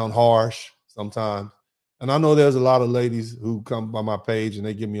I sound harsh sometimes. And I know there's a lot of ladies who come by my page and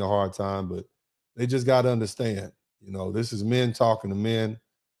they give me a hard time, but they just got to understand, this is men talking to men,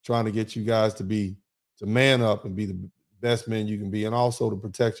 trying to get you guys to man up and be the best men you can be, and also to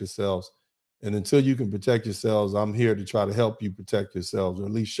protect yourselves. And until you can protect yourselves, I'm here to try to help you protect yourselves, or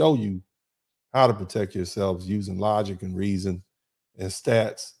at least show you how to protect yourselves using logic and reason and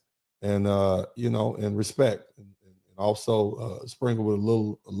stats and, and respect, and also sprinkle with a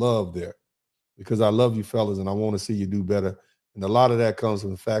little love there, because I love you fellas and I want to see you do better. And a lot of that comes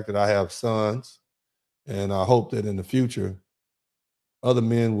from the fact that I have sons, and I hope that in the future, other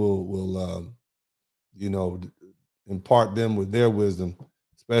men will impart them with their wisdom,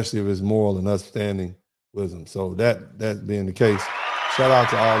 especially if it's moral and upstanding wisdom. So that being the case, shout out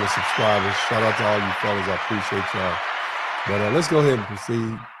to all the subscribers. Shout out to all you fellas. I appreciate y'all. But let's go ahead and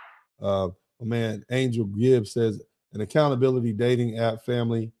proceed. My man Angel Gibbs says, an accountability dating app,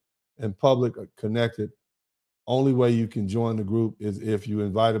 family and public are connected. Only way you can join the group is if you're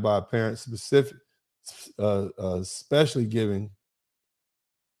invited by a parent, especially giving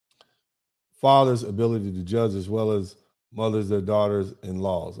fathers ability to judge as well as mothers their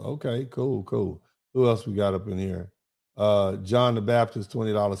daughters-in-laws. Okay, cool. Who else we got up in here? John the Baptist,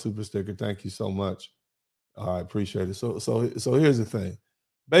 $20 super sticker. Thank you so much. I appreciate it. So here's the thing.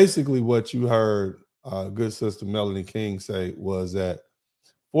 Basically, what you heard good sister Melanie King say was that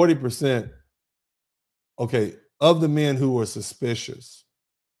 40%, of the men who were suspicious,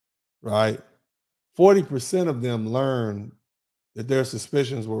 right? 40% of them learned that their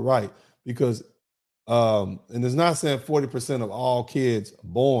suspicions were right, because, and it's not saying 40% of all kids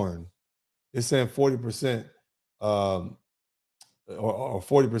born. It's saying 40%, or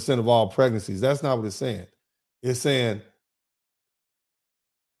 40% of all pregnancies. That's not what it's saying. It's saying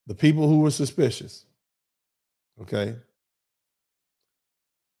the people who were suspicious,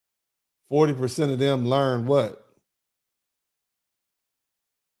 40% of them learned what?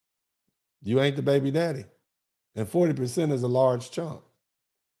 You ain't the baby daddy. And 40% is a large chunk.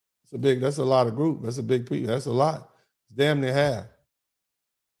 That's a lot of group. That's a big piece. That's a lot. It's damn near half.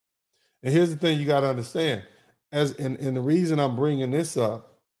 And here's the thing you got to understand. And the reason I'm bringing this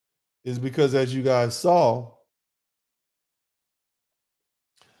up is because, as you guys saw,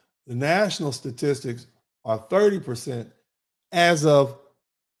 the national statistics are 30% as of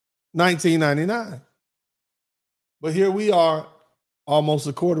 1999. But here we are almost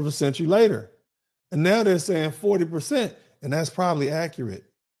a quarter of a century later. And now they're saying 40%, and that's probably accurate.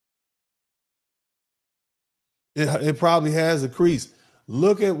 It probably has increased.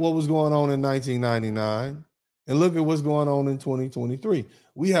 Look at what was going on in 1999 and look at what's going on in 2023.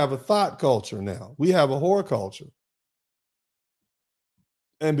 We have a thought culture now. We have a whore culture.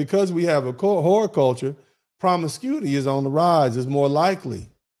 And because we have a whore culture, promiscuity is on the rise. It's more likely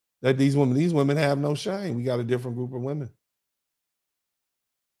that these women have no shame. We got a different group of women.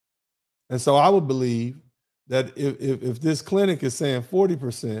 And so I would believe that if this clinic is saying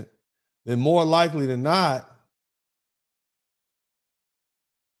 40%, then more likely than not,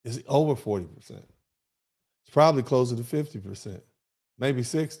 it's over 40%. It's probably closer to 50%, maybe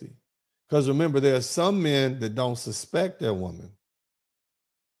 60. Because remember, there are some men that don't suspect their woman.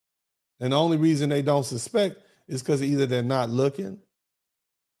 And the only reason they don't suspect is because either they're not looking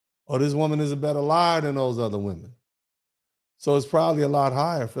or this woman is a better liar than those other women. So it's probably a lot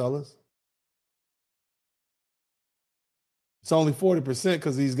higher, fellas. It's only 40%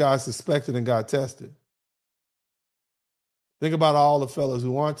 because these guys suspected and got tested. Think about all the fellas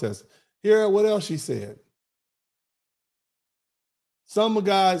who aren't tested. Hear what else she said. Some of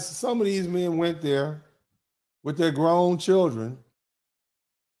these men went there with their grown children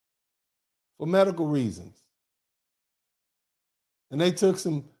for medical reasons. And they took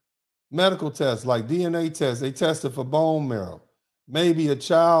some medical tests like DNA tests. They tested for bone marrow. Maybe a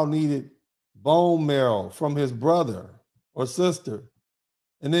child needed bone marrow from his brother or sister.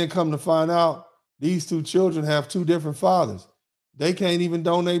 And then come to find out these two children have two different fathers. They can't even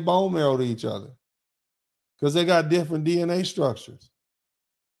donate bone marrow to each other because they got different DNA structures.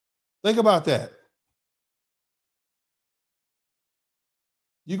 Think about that.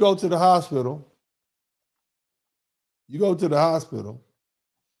 You go to the hospital.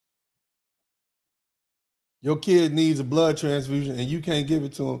 Your kid needs a blood transfusion and you can't give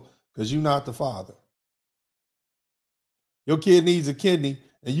it to him because you're not the father. Your kid needs a kidney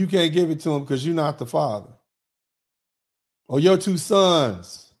and you can't give it to him because you're not the father. Or your two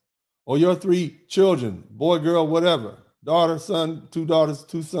sons, or your three children, boy, girl, whatever, daughter, son, two daughters,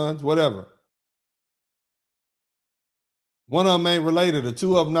 two sons, whatever. One of them ain't related, or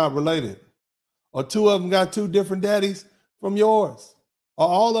two of them not related. Or two of them got two different daddies from yours. Or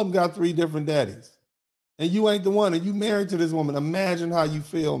all of them got three different daddies. And you ain't the one, and you married to this woman. Imagine how you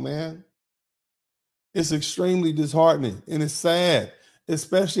feel, man. It's extremely disheartening, and it's sad,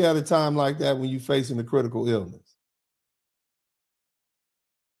 especially at a time like that when you're facing a critical illness.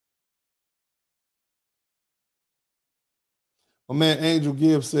 My man Angel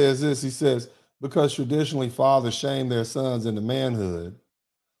Gibbs says this. He says, because traditionally fathers shame their sons into manhood,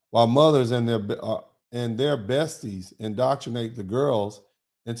 while mothers and their besties indoctrinate the girls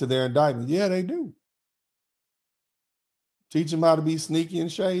into their indictment. Yeah, they do. Teach them how to be sneaky and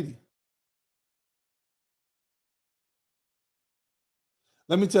shady.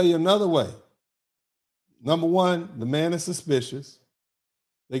 Let me tell you another way. Number one, the man is suspicious.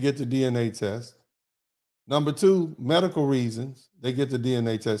 They get the DNA test. Number two, medical reasons. They get the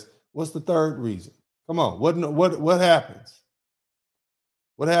DNA test. What's the third reason? Come on. What happens?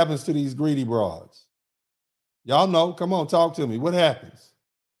 What happens to these greedy broads? Y'all know. Come on, talk to me. What happens?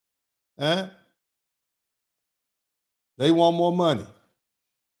 Huh? They want more money,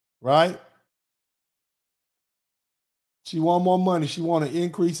 right? She want more money. She want an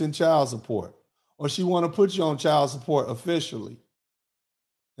increase in child support. Or she want to put you on child support officially.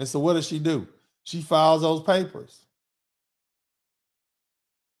 And so what does she do? She files those papers.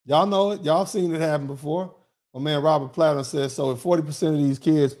 Y'all know it. Y'all seen it happen before. My man Robert Platter says, so if 40% of these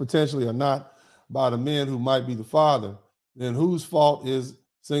kids potentially are not by the men who might be the father, then whose fault is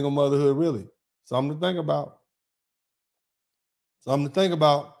single motherhood really? Something to think about. Something to think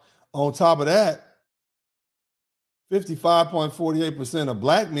about. On top of that, 55.48% of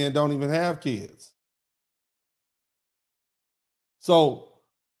black men don't even have kids. So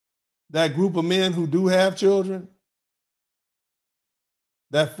that group of men who do have children,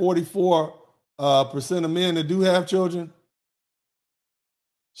 that 44% of men that do have children,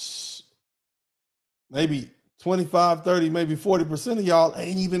 maybe 25, 30, maybe 40% of y'all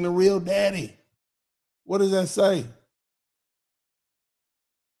ain't even the real daddy. What does that say?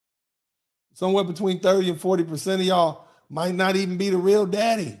 Somewhere between 30 and 40% of y'all might not even be the real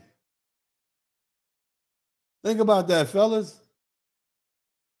daddy. Think about that, fellas.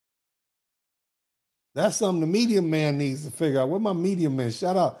 That's something the medium man needs to figure out. Where my medium man?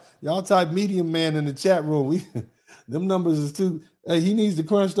 Shout out. Y'all type medium man in the chat room. Them numbers is too, he needs to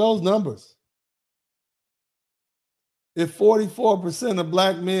crunch those numbers. If 44% of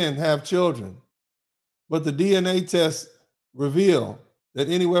black men have children, but the DNA tests reveal that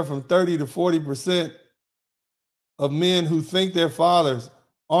anywhere from 30 to 40% of men who think their fathers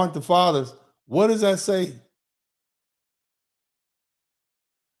aren't the fathers, what does that say?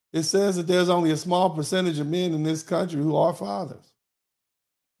 It says that there's only a small percentage of men in this country who are fathers.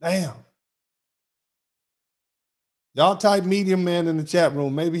 Damn. Y'all type medium man in the chat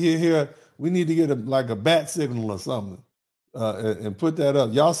room. Maybe he'll hear, we need to get a bat signal or something and put that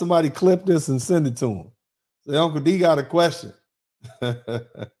up. Y'all, somebody clip this and send it to him. Say, Uncle D got a question.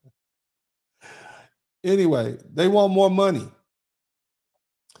 Anyway, they want more money.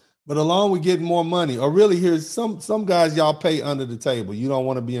 But along with getting more money, or really here's some guys y'all pay under the table. You don't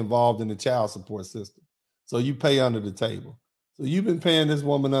want to be involved in the child support system. So you pay under the table. So you've been paying this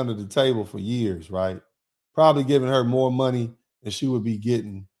woman under the table for years, right? Probably giving her more money than she would be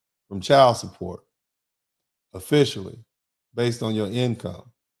getting from child support officially based on your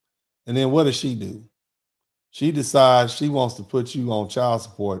income. And then what does she do? She decides she wants to put you on child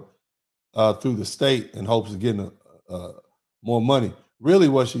support through the state in hopes of getting more money. Really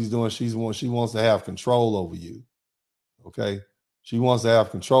what she's doing, she wants to have control over you, okay? She wants to have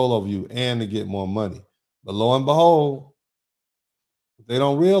control over you and to get more money. But lo and behold, what they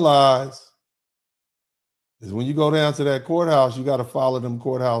don't realize is when you go down to that courthouse, you got to follow them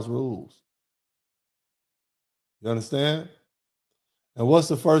courthouse rules. You understand? And what's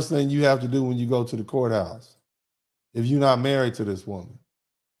the first thing you have to do when you go to the courthouse? If you're not married to this woman,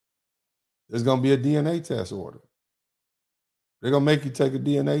 there's going to be a DNA test order. They're going to make you take a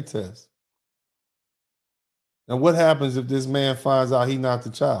DNA test. And what happens if this man finds out he's not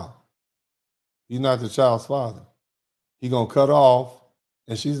the child? He's not the child's father. He's going to cut off,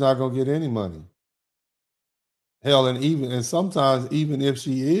 and she's not going to get any money. Hell, and sometimes even if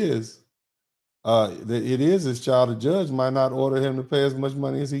she is, it is his child, the judge might not order him to pay as much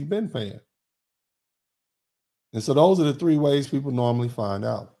money as he's been paying. And so those are the three ways people normally find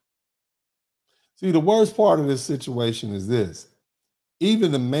out. See, the worst part of this situation is this.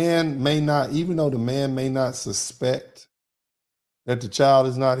 Even though the man may not suspect that the child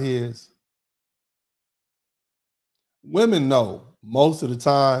is not his, women know most of the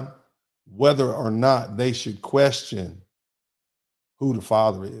time whether or not they should question who the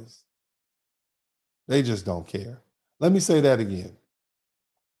father is. They just don't care. Let me say that again.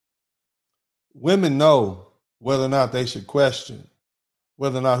 Women know whether or not they should question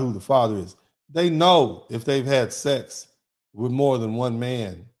whether or not who the father is. They know if they've had sex with more than one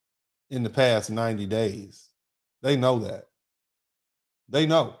man in the past 90 days. They know that. They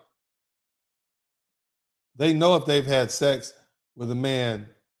know. They know if they've had sex with a man,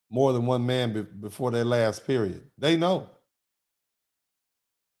 more than one man before their last period. They know.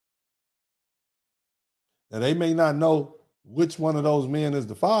 Now, they may not know which one of those men is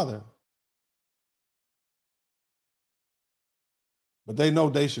the father, but they know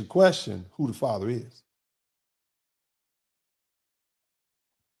they should question who the father is.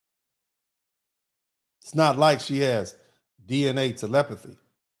 It's not like she has DNA telepathy.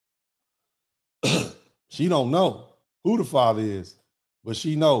 She don't know who the father is, but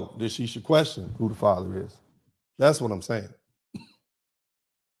she know that she should question who the father is. That's what I'm saying.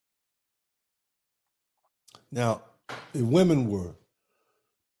 Now, if women were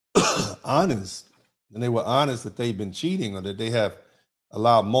honest, and they were honest that they've been cheating or that they have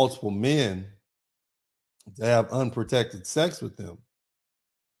allowed multiple men to have unprotected sex with them,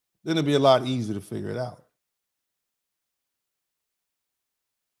 then it'd be a lot easier to figure it out.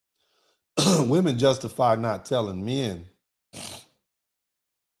 Women justify not telling men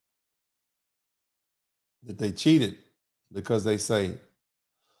that they cheated because they say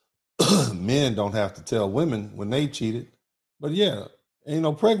men don't have to tell women when they cheated. But yeah, ain't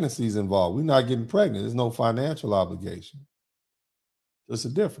no pregnancies involved. We're not getting pregnant. There's no financial obligation. There's a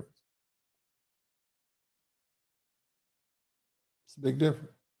difference. It's a big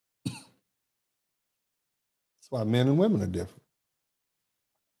difference. That's why men and women are different.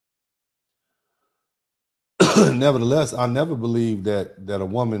 Nevertheless, I never believed that a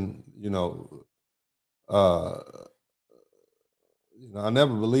woman, I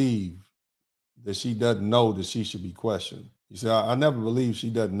never believed that she doesn't know that she should be questioned. You see, I never believe she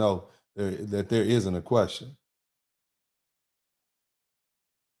doesn't know that there isn't a question.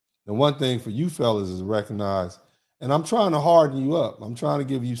 And one thing for you fellas is to recognize, and I'm trying to harden you up. I'm trying to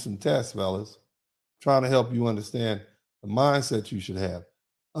give you some tests, fellas. I'm trying to help you understand the mindset you should have.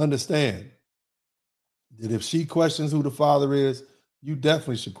 Understand, that if she questions who the father is, you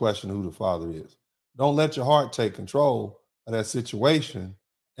definitely should question who the father is. Don't let your heart take control of that situation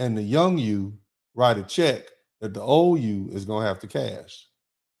and the young you write a check that the old you is going to have to cash.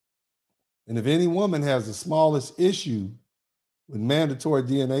 And if any woman has the smallest issue with mandatory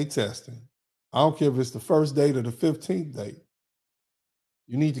DNA testing, I don't care if it's the first date or the 15th date,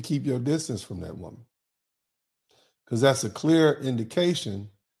 you need to keep your distance from that woman, because that's a clear indication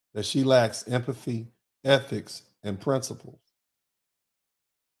that she lacks empathy, ethics, and principles.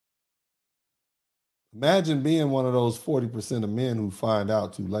 Imagine being one of those 40% of men who find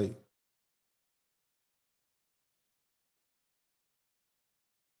out too late.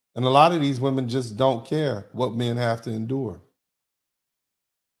 And a lot of these women just don't care what men have to endure.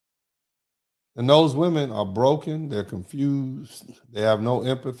 And those women are broken, they're confused, they have no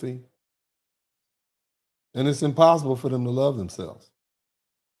empathy, and it's impossible for them to love themselves.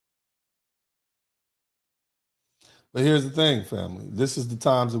 But here's the thing, family. This is the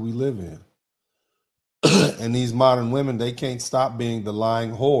times that we live in. And these modern women, they can't stop being the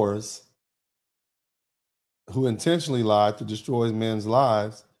lying whores who intentionally lie to destroy men's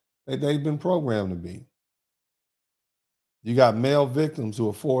lives that they've been programmed to be. You got male victims who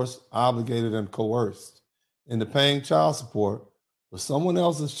are forced, obligated, and coerced into paying child support for someone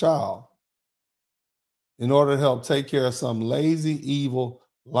else's child in order to help take care of some lazy, evil,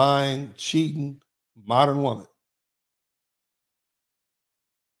 lying, cheating modern woman.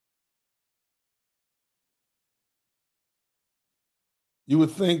 You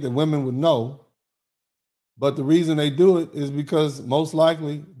would think that women would know, but the reason they do it is because most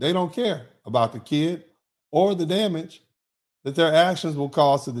likely they don't care about the kid or the damage that their actions will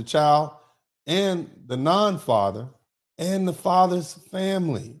cause to the child and the non-father and the father's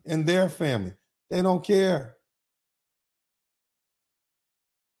family and their family. They don't care.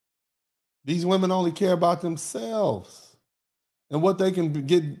 These women only care about themselves and what they can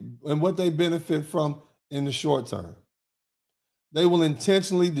get and what they benefit from in the short term. They will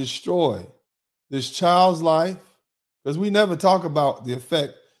intentionally destroy this child's life, because we never talk about the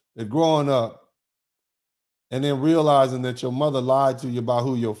effect that growing up and then realizing that your mother lied to you about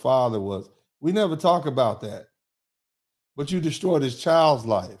who your father was. We never talk about that. But you destroy this child's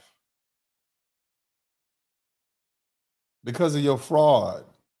life because of your fraud,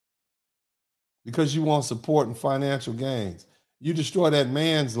 because you want support and financial gains. You destroy that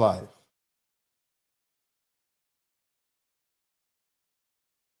man's life.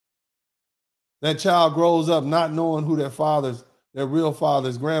 That child grows up not knowing who their real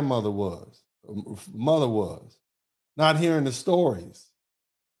father's grandmother was, mother was, not hearing the stories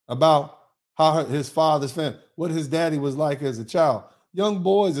about how his father's family, what his daddy was like as a child. Young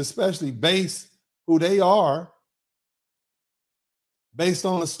boys especially base who they are based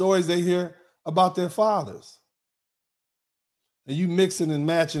on the stories they hear about their fathers. And you mixing and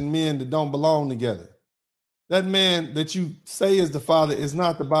matching men that don't belong together. That man that you say is the father is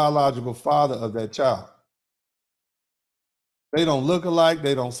not the biological father of that child. They don't look alike.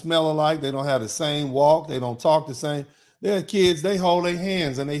 They don't smell alike. They don't have the same walk. They don't talk the same. They're kids, they hold their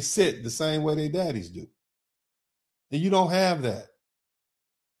hands and they sit the same way their daddies do. And you don't have that.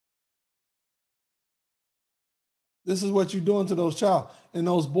 This is what you're doing to those child. And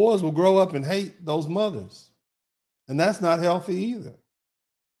those boys will grow up and hate those mothers. And that's not healthy either.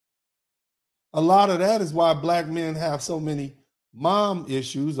 A lot of that is why black men have so many mom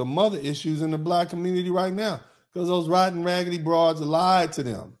issues or mother issues in the black community right now, because those rotten, raggedy broads lied to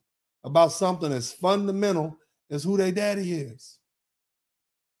them about something as fundamental as who their daddy is.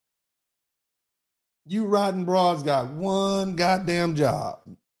 You rotten broads got one goddamn job,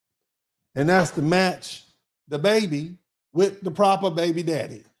 and that's to match the baby with the proper baby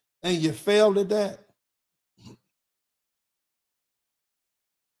daddy. And you failed at that.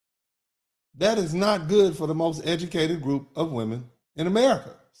 That is not good for the most educated group of women in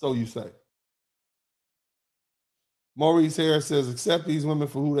America, so you say. Maurice Harris says, accept these women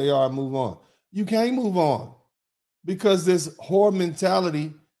for who they are and move on. You can't move on because this whore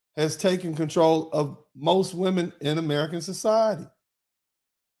mentality has taken control of most women in American society.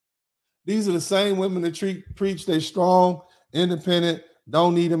 These are the same women that preach they strong, independent,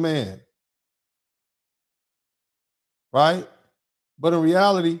 don't need a man. Right? But in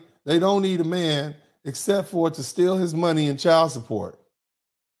reality, they don't need a man except for to steal his money in child support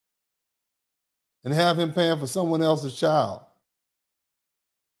and have him paying for someone else's child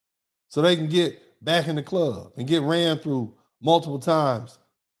so they can get back in the club and get ran through multiple times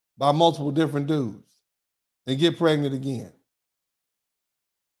by multiple different dudes and get pregnant again.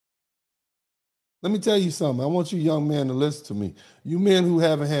 Let me tell you something. I want you young men to listen to me. You men who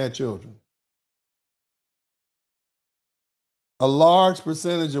haven't had children. A large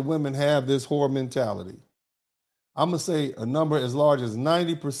percentage of women have this whore mentality. I'm going to say a number as large as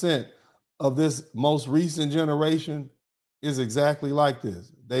 90% of this most recent generation is exactly like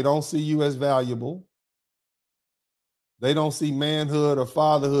this. They don't see you as valuable. They don't see manhood or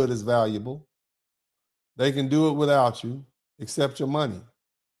fatherhood as valuable. They can do it without you, except your money.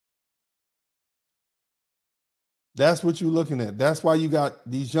 That's what you're looking at. That's why you got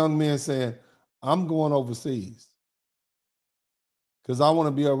these young men saying, I'm going overseas because I want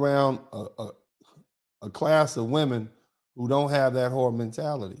to be around a class of women who don't have that whore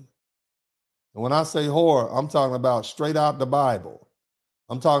mentality. And when I say whore, I'm talking about straight out the Bible.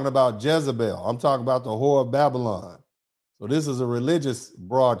 I'm talking about Jezebel. I'm talking about the whore of Babylon. So this is a religious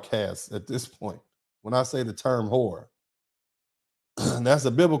broadcast at this point. When I say the term whore, that's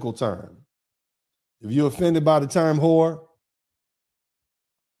a biblical term. If you're offended by the term whore,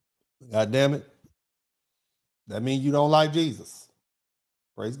 God damn it, that means you don't like Jesus.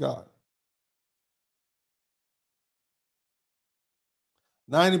 Praise God.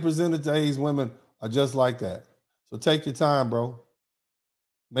 90% of today's women are just like that. So take your time, bro.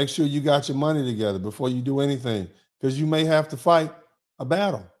 Make sure you got your money together before you do anything, because you may have to fight a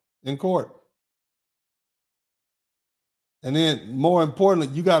battle in court. And then more importantly,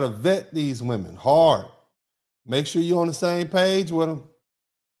 you got to vet these women hard. Make sure you're on the same page with them.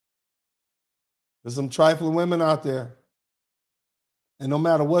 There's some trifling women out there. And no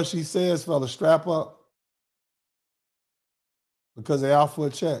matter what she says, fella, strap up, because they're out for a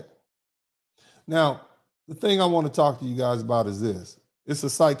check. Now, the thing I want to talk to you guys about is this. It's a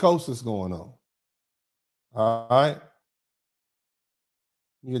psychosis going on. All right?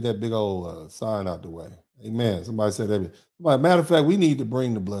 You get that big old sign out the way. Amen. Somebody said that. Matter of fact, we need to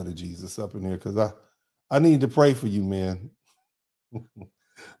bring the blood of Jesus up in here, because I need to pray for you, man.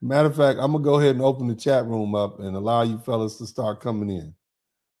 Matter of fact, I'm going to go ahead and open the chat room up and allow you fellas to start coming in.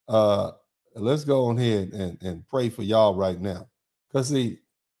 Let's go on ahead and pray for y'all right now. Because, see,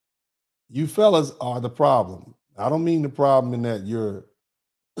 you fellas are the problem. I don't mean the problem in that you're,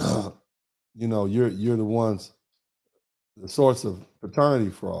 you're the ones, the source of paternity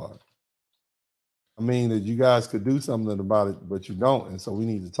fraud. I mean that you guys could do something about it, but you don't. And so we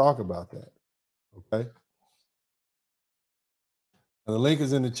need to talk about that. Okay? And the link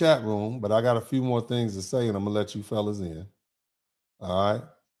is in the chat room, but I got a few more things to say, and I'm going to let you fellas in. All right?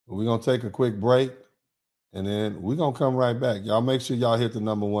 We're going to take a quick break, and then we're going to come right back. Y'all make sure y'all hit the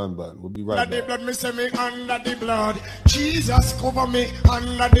 #1 button. We'll be right back. Under the blood, me say me under the blood. Jesus cover me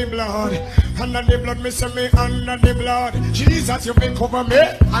under the blood. Under the blood, me say me under the blood. Jesus, you may cover me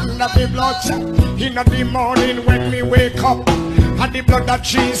under the blood. In the morning when me wake up, and the blood of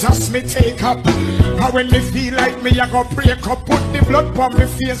Jesus me take up. And when me feel like me, I go break up. Put the blood on me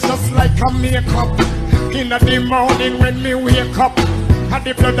face just like a makeup. In the morning when me wake up, and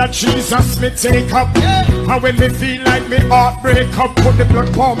the blood of Jesus me take up. And when me feel like me heart break up, put the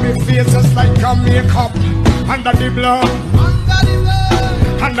blood on me face just like a makeup. Under the blood, under the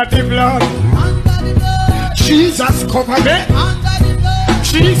blood, under the blood. Jesus cover me, under the blood.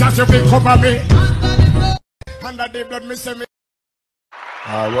 Jesus you be cover me, under the blood me say me.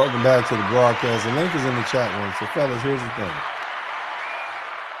 All right, welcome back to the broadcast. The link is in the chat room. So, fellas, here's the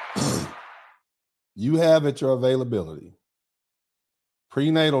thing. You have at your availability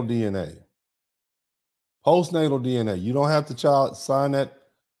prenatal DNA, postnatal DNA. You don't have to sign that.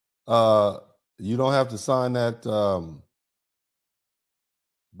 You don't have to sign that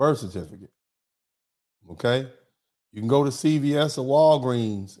birth certificate. Okay? You can go to CVS or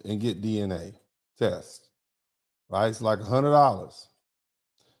Walgreens and get DNA test. Right? It's like $100.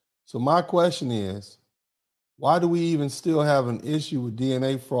 So my question is, why do we even still have an issue with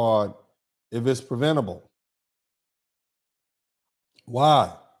DNA fraud if it's preventable?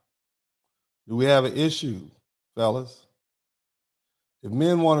 Why do we have an issue, fellas? If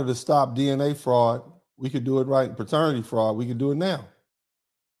men wanted to stop DNA fraud, we could do it right. Paternity fraud, we could do it now.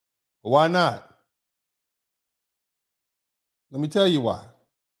 But why not? Let me tell you why.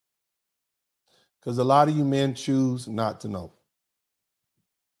 Because a lot of you men choose not to know.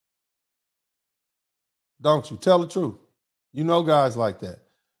 Don't you? Tell the truth. You know guys like that.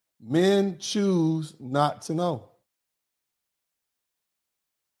 Men choose not to know.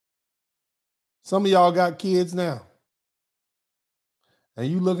 Some of y'all got kids now. And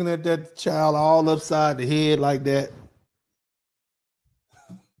you looking at that child all upside the head like that.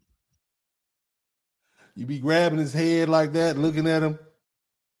 You be grabbing his head like that, looking at him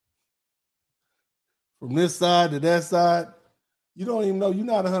from this side to that side. You don't even know, you're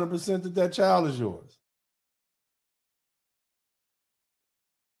not 100% that child is yours.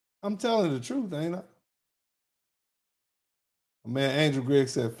 I'm telling the truth, ain't I? Man, Angel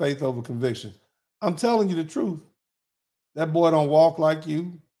Griggs said faith over conviction. I'm telling you the truth. That boy don't walk like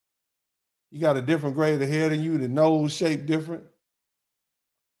you. He got a different grade of hair than you, the nose shape different.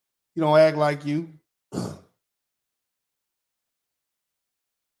 He don't act like you.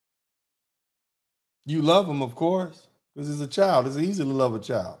 You love him, of course, because he's a child. It's easy to love a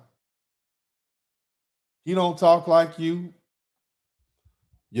child. He don't talk like you.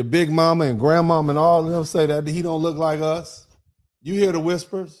 Your big mama and grandmama and all of them say that he don't look like us. You hear the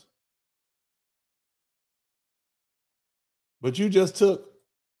whispers. But you just took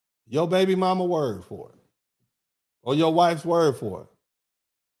your baby mama word for it, or your wife's word for it.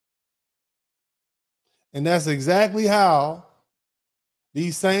 And that's exactly how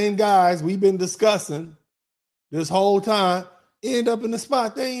these same guys we've been discussing this whole time end up in the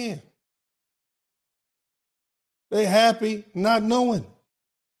spot they in. They happy not knowing.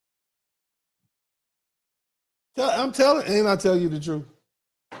 I'm telling, and I tell you the truth.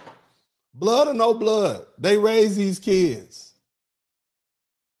 Blood or no blood, they raise these kids.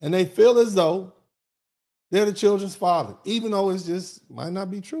 And they feel as though they're the children's father, even though it's just might not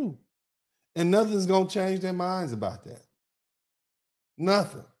be true. And nothing's going to change their minds about that.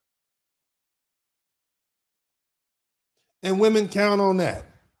 Nothing. And women count on that.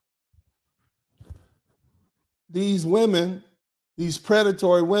 These women, these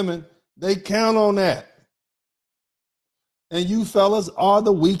predatory women, they count on that. And you fellas are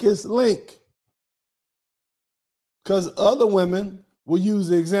the weakest link. Because other women will use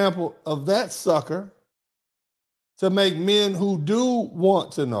the example of that sucker to make men who do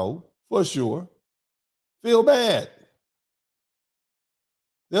want to know, for sure, feel bad.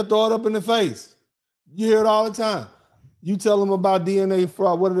 They'll throw it up in the face. You hear it all the time. You tell them about DNA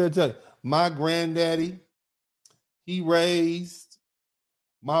fraud. What do they tell you? My granddaddy, he raised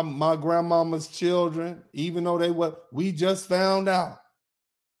my grandmama's children, even though we just found out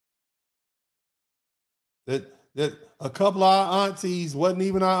that a couple of our aunties wasn't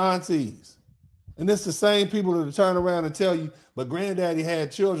even our aunties. And it's the same people that turn around and tell you, but granddaddy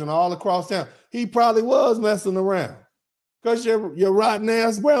had children all across town. He probably was messing around because your rotten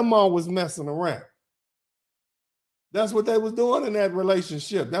ass grandma was messing around. That's what they was doing in that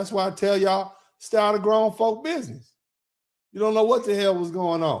relationship. That's why I tell y'all, stay out of grown folk business. You don't know what the hell was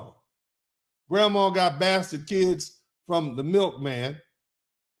going on. Grandma got bastard kids from the milkman.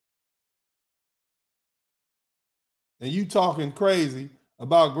 And you talking crazy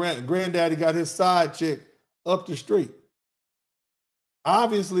about granddaddy got his side chick up the street.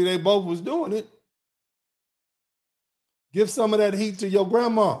 Obviously, they both was doing it. Give some of that heat to your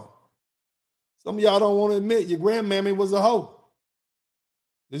grandma. Some of y'all don't want to admit your grandmammy was a hoe.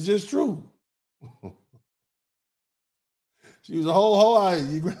 It's just true. She was a whole hoe.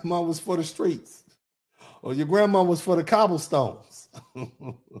 Your grandma was for the streets. Or your grandma was for the cobblestones.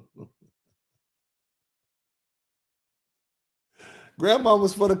 Grandma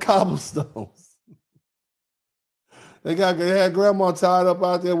was for the cobblestones. They had grandma tied up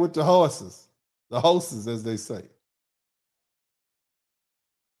out there with the horses. The hosses, as they say.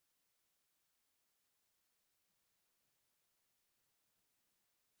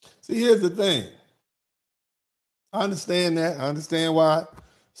 See, here's the thing. I understand that. I understand why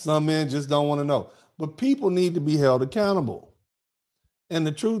some men just don't want to know. But people need to be held accountable. And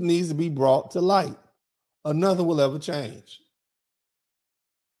the truth needs to be brought to light, or nothing will ever change.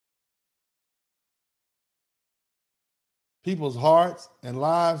 People's hearts and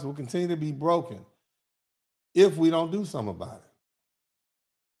lives will continue to be broken if we don't do something about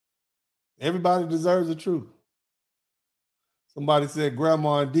it. Everybody deserves the truth. Somebody said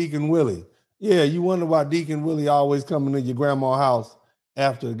Grandma and Deacon Willie. Yeah, you wonder why Deacon Willie always coming to your grandma's house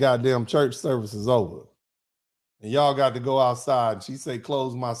after the goddamn church service is over. And y'all got to go outside. And she say,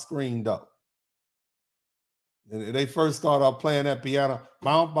 close my screen door. And they first start off playing that piano.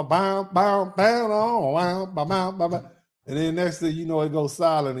 And then next thing you know, it goes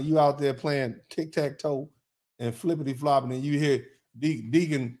silent and you out there playing tic-tac-toe and flippity-flopping and you hear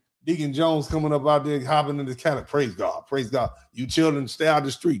Deacon Jones coming up out there hopping in the counter. Praise God, praise God. You children, stay out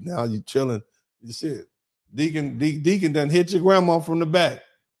the street now. You chilling. You shit. Deacon done hit your grandma from the back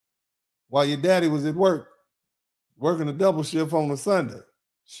while your daddy was at work, working a double shift on a Sunday.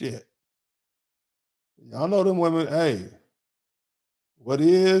 Shit. Y'all know them women, hey, what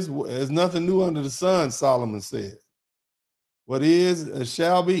is, there's nothing new under the sun, Solomon said. What is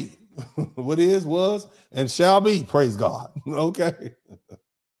shall be. What is, was, and shall be. Praise God. Okay.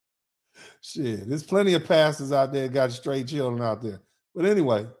 Shit, there's plenty of pastors out there got straight children out there. But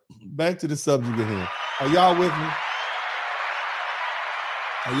anyway, back to the subject at hand. Are y'all with me?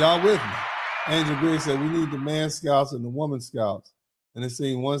 Are y'all with me? Angel Greer said we need the man scouts and the woman scouts. And it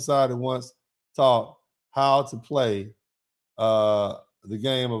seemed one side once taught how to play the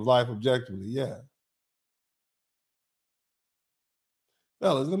game of life objectively. Yeah.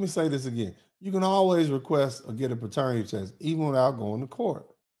 Fellas, let me say this again. You can always request or get a paternity test, even without going to court.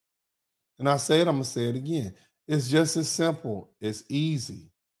 And I said, I'm going to say it again. It's just as simple. It's easy.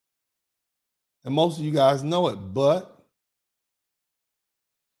 And most of you guys know it, but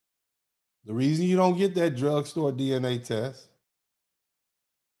the reason you don't get that drugstore DNA test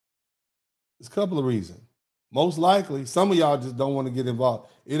is a couple of reasons. Most likely, some of y'all just don't want to get involved.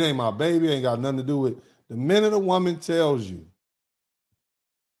 It ain't my baby, ain't got nothing to do with it. The minute a woman tells you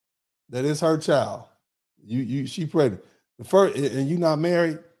that it's her child, she pregnant, the first, and you're not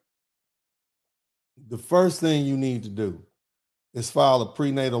married, the first thing you need to do is file a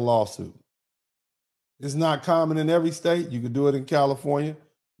prenatal lawsuit. It's not common in every state. You can do it in California.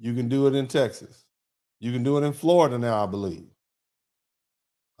 You can do it in Texas. You can do it in Florida now, I believe.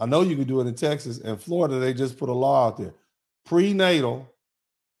 I know you can do it in Texas and Florida. They just put a law out there. Prenatal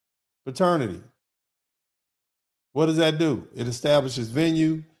paternity. What does that do? It establishes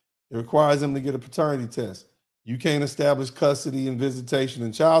venue. It requires them to get a paternity test. You can't establish custody and visitation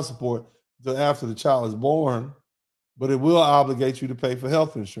and child support until after the child is born, but it will obligate you to pay for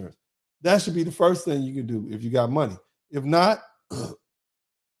health insurance. That should be the first thing you can do if you got money. If not,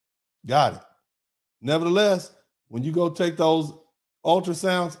 got it. Nevertheless, when you go take those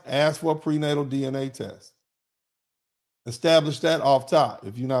ultrasounds, ask for a prenatal DNA test. Establish that off top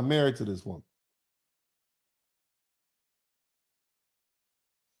if you're not married to this woman.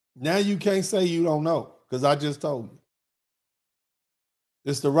 Now you can't say you don't know because I just told you.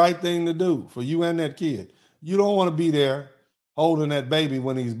 It's the right thing to do for you and that kid. You don't want to be there holding that baby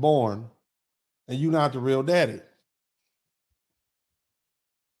when he's born and you're not the real daddy.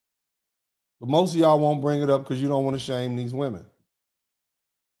 But most of y'all won't bring it up because you don't want to shame these women.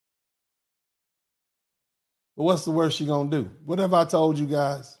 But what's the worst she gonna do? What have I told you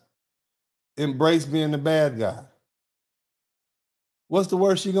guys? Embrace being the bad guy. What's the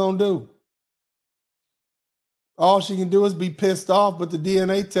worst she gonna do? All she can do is be pissed off, but the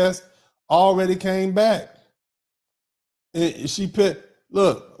DNA test already came back. And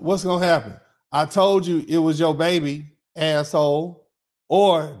look, what's gonna happen? I told you it was your baby, asshole.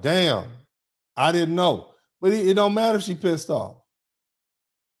 Or, damn, I didn't know. But it don't matter if she pissed off.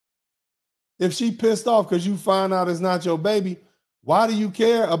 If she pissed off because you find out it's not your baby, why do you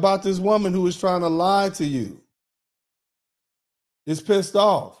care about this woman who is trying to lie to you? It's pissed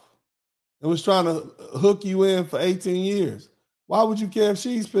off. It was trying to hook you in for 18 years. Why would you care if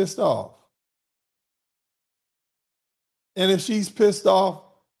she's pissed off? And if she's pissed off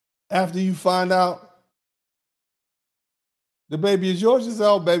after you find out the baby is yours, you say,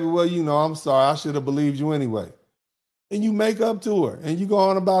 oh, baby, well, I'm sorry. I should have believed you anyway. And you make up to her and you go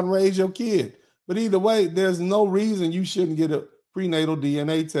on about and raise your kid. But either way, there's no reason you shouldn't get a prenatal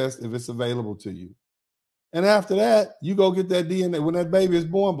DNA test if it's available to you. And after that, you go get that DNA. When that baby is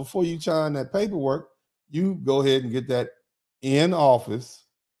born, before you sign that paperwork, you go ahead and get that in office,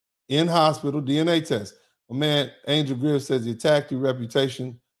 in hospital DNA test. My man, Angel Greer says the attack to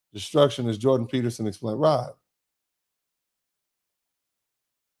reputation, destruction, as Jordan Peterson explained. Right.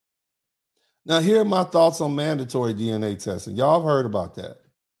 Now, here are my thoughts on mandatory DNA testing. Y'all have heard about that.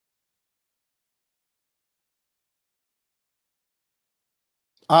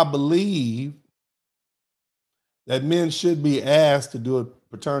 I believe that men should be asked to do a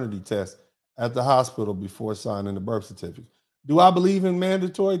paternity test at the hospital before signing the birth certificate. Do I believe in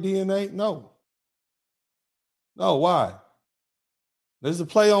mandatory DNA? No. No, why? There's a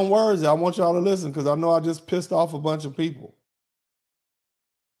play on words. I want y'all to listen because I know I just pissed off a bunch of people.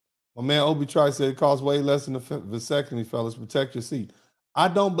 My man Obi Trice said it costs way less than a vasectomy, fellas. Protect your seat. I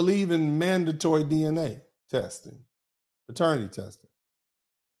don't believe in mandatory DNA testing, paternity testing.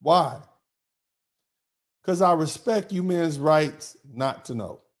 Why? Because I respect you men's rights not to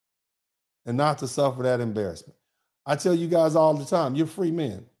know and not to suffer that embarrassment. I tell you guys all the time, you're free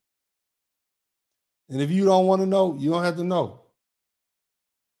men. And if you don't want to know, you don't have to know.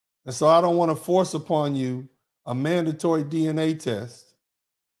 And so I don't want to force upon you a mandatory DNA test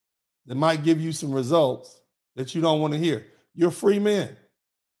that might give you some results that you don't want to hear. You're free men.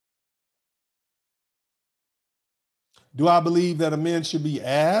 Do I believe that a man should be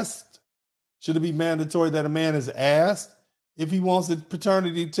asked? Should it be mandatory that a man is asked if he wants a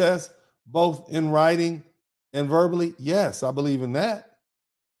paternity test, both in writing and verbally? Yes, I believe in that.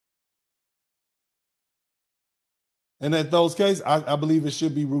 And in those cases, I believe it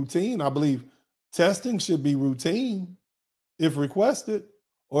should be routine. I believe testing should be routine if requested,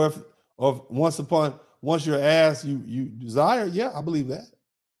 or Or once you're asked, you desire. Yeah, I believe that.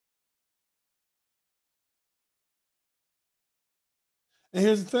 And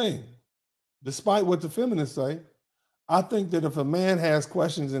here's the thing. Despite what the feminists say, I think that if a man has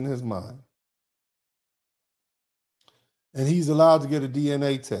questions in his mind and he's allowed to get a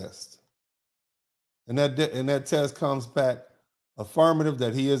DNA test, and that test comes back affirmative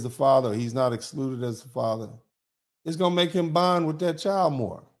that he is the father, he's not excluded as the father, it's going to make him bond with that child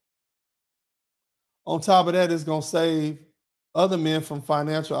more. On top of that, it's going to save other men from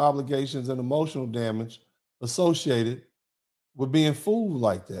financial obligations and emotional damage associated with being fooled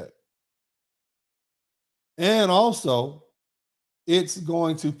like that. And also, it's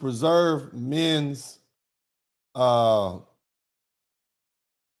going to preserve men's,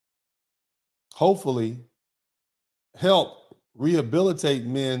 hopefully, help rehabilitate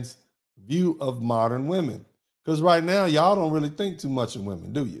men's view of modern women. Because right now, y'all don't really think too much of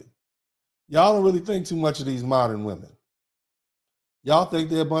women, do you? Y'all don't really think too much of these modern women. Y'all think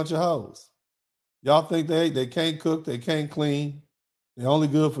they're a bunch of hoes. Y'all think they can't cook, they can't clean. They're only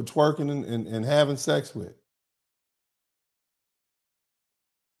good for twerking and having sex with.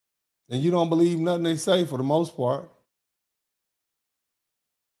 And you don't believe nothing they say for the most part.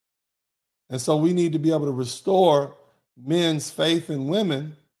 And so we need to be able to restore men's faith in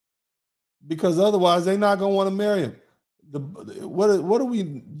women, because otherwise they're not going to want to marry them. What do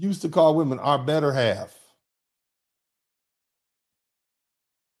we used to call women? Our better half.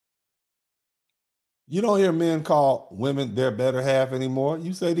 You don't hear men call women their better half anymore.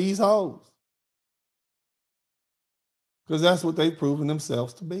 You say these hoes. Because that's what they've proven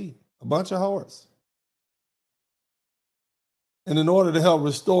themselves to be. A bunch of whores. And in order to help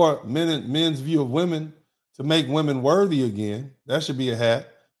restore men's view of women, to make women worthy again, that should be a hat.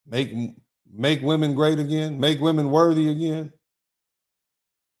 Make women great again. Make women worthy again.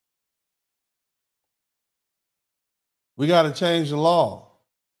 We got to change the law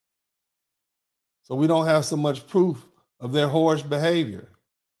so we don't have so much proof of their whorish behavior,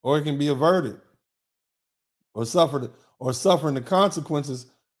 or it can be averted, or suffering the consequences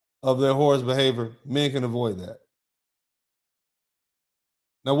of their whorish behavior. Men can avoid that.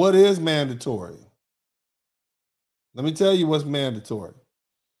 Now, what is mandatory? Let me tell you what's mandatory.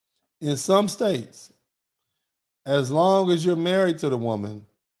 In some states, as long as you're married to the woman,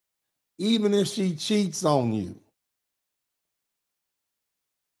 even if she cheats on you,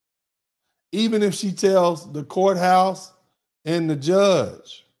 even if she tells the courthouse and the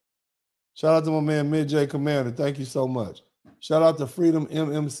judge, shout out to my man Mid-J Commander, thank you so much. Shout out to Freedom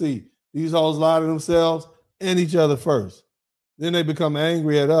MMC. These hoes lie to themselves and each other first. Then they become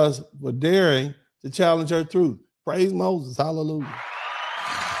angry at us for daring to challenge her truth. Praise Moses, hallelujah.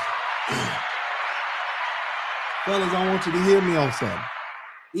 Fellas, I want you to hear me on something.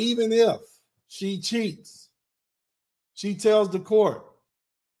 Even if she cheats, she tells the court,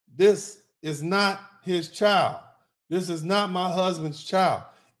 this is not his child. This is not my husband's child.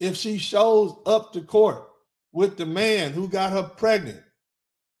 If she shows up to court with the man who got her pregnant,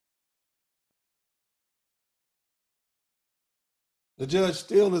 the judge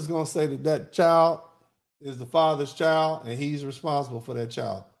still is going to say that child is the father's child and he's responsible for that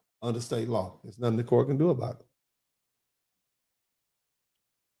child under state law. There's nothing the court can do about it.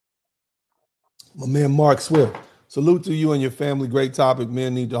 My man Mark Swift, salute to you and your family. Great topic.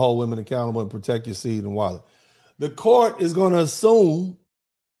 Men need to hold women accountable and protect your seed and wallet. The court is going to assume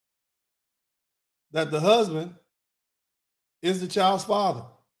that the husband is the child's father,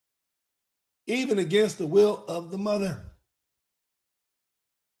 even against the will of the mother.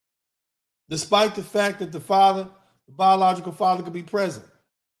 Despite the fact that the biological father could be present.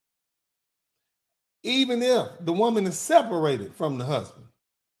 Even if the woman is separated from the husband.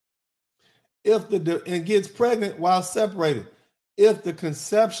 And gets pregnant while separated, if the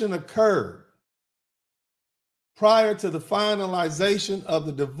conception occurred prior to the finalization of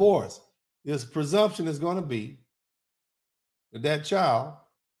the divorce, this presumption is going to be that that child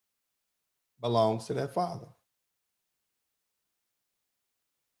belongs to that father.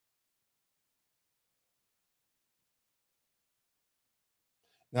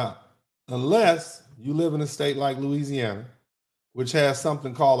 Now, unless you live in a state like Louisiana, which has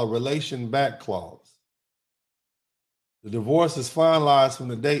something called a relation back clause. The divorce is finalized from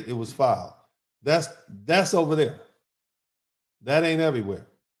the date it was filed. That's over there. That ain't everywhere.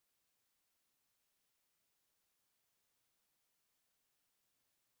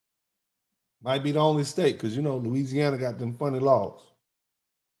 Might be the only state, because Louisiana got them funny laws.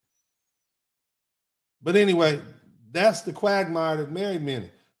 But anyway, that's the quagmire that married men.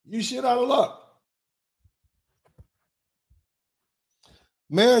 You shit out of luck.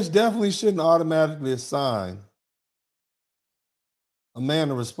 Marriage definitely shouldn't automatically assign a man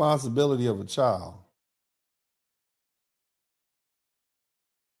the responsibility of a child.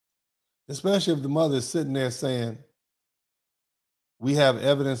 Especially if the mother is sitting there saying, we have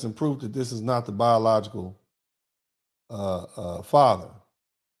evidence and proof that this is not the biological father.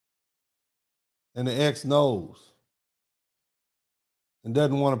 And the ex knows and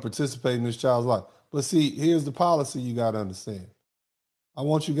doesn't want to participate in this child's life. But see, here's the policy you got to understand. I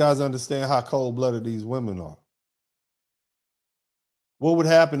want you guys to understand how cold-blooded these women are. What would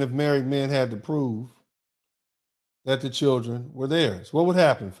happen if married men had to prove that the children were theirs? What would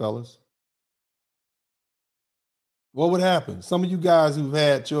happen, fellas? What would happen? Some of you guys who've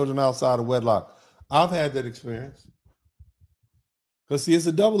had children outside of wedlock, I've had that experience. Because see, it's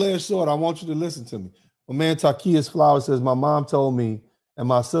a double-edged sword. I want you to listen to me. My man Takias Flowers says, my mom told me and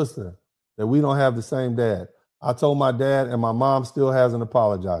my sister that we don't have the same dad. I told my dad and my mom still hasn't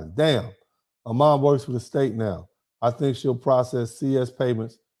apologized. Damn, my mom works for the state now. I think she'll process CS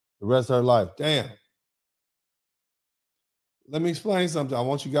payments the rest of her life. Damn. Let me explain something. I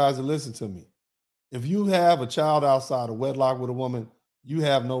want you guys to listen to me. If you have a child outside of wedlock with a woman, you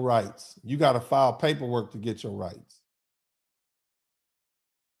have no rights. You got to file paperwork to get your rights.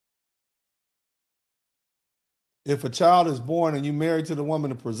 If a child is born and you married to the woman,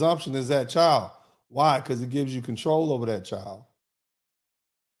 the presumption is that child. Why? Because it gives you control over that child.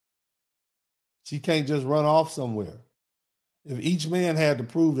 She can't just run off somewhere. If each man had to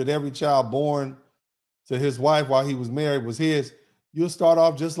prove that every child born to his wife while he was married was his, you'll start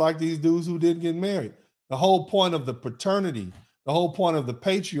off just like these dudes who didn't get married. The whole point of the paternity, the whole point of the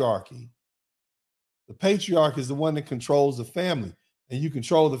patriarchy is the one that controls the family, and you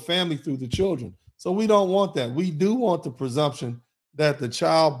control the family through the children. So we don't want that. We do want the presumption that the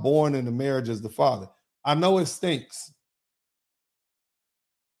child born in the marriage is the father. I know it stinks,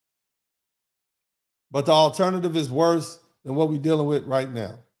 but the alternative is worse than what we're dealing with right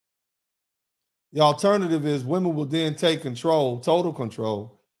now. The alternative is women will then take control, total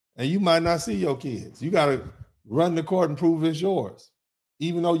control, and you might not see your kids. You got to run the court and prove it's yours.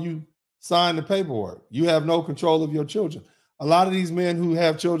 Even though you signed the paperwork, you have no control of your children. A lot of these men who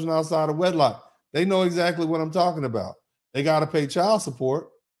have children outside of wedlock, they know exactly what I'm talking about. They got to pay child support,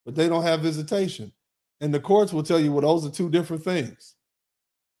 but they don't have visitation. And the courts will tell you, well, those are two different things.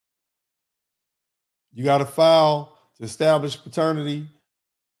 You got to file to establish paternity.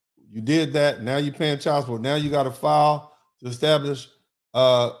 You did that. Now you're paying child support. Now you got to file to establish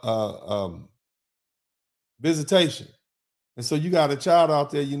visitation. And so you got a child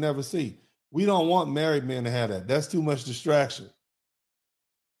out there you never see. We don't want married men to have that. That's too much distraction.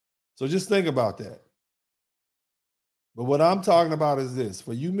 So just think about that. But what I'm talking about is this.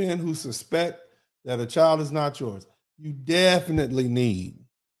 For you men who suspect that a child is not yours, you definitely need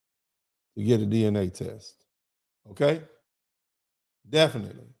to get a DNA test. Okay?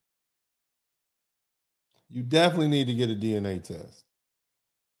 Definitely. You definitely need to get a DNA test.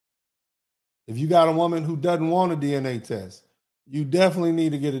 If you got a woman who doesn't want a DNA test, you definitely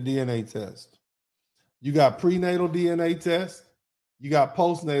need to get a DNA test. You got prenatal DNA test. You got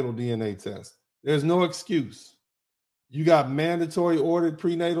postnatal DNA test. There's no excuse. You got mandatory ordered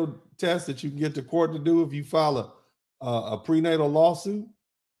prenatal tests that you can get to court to do if you file a prenatal lawsuit.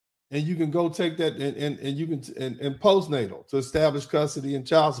 And you can go take that and you can and postnatal to establish custody and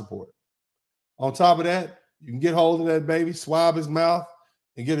child support. On top of that, you can get hold of that baby, swab his mouth,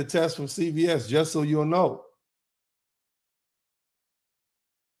 and get a test from CVS just so you'll know.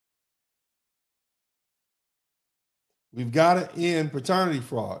 We've got to end paternity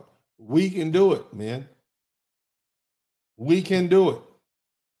fraud. We can do it, man. We can do it.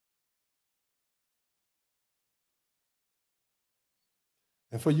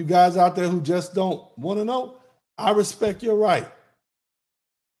 And for you guys out there who just don't want to know, I respect your right.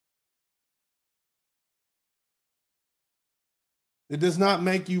 It does not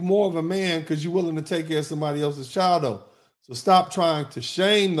make you more of a man because you're willing to take care of somebody else's child, though. So stop trying to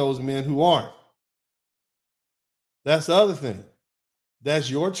shame those men who aren't. That's the other thing. That's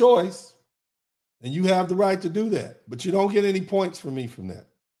your choice, and you have the right to do that. But you don't get any points from me from that.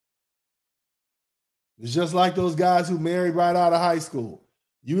 It's just like those guys who married right out of high school.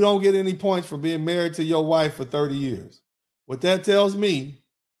 You don't get any points for being married to your wife for 30 years. What that tells me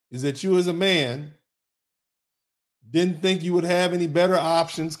is that you as a man didn't think you would have any better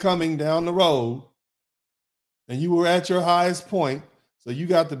options coming down the road, and you were at your highest point, so you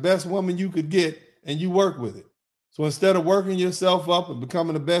got the best woman you could get, and you work with it. So instead of working yourself up and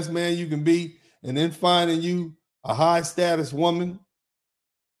becoming the best man you can be, and then finding you a high-status woman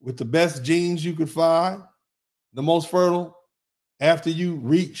with the best genes you could find, the most fertile, after you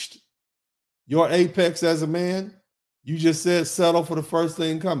reached your apex as a man, you just said settle for the first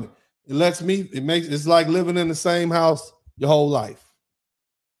thing coming. It's like living in the same house your whole life.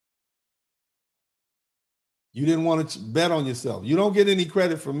 You didn't want to bet on yourself. You don't get any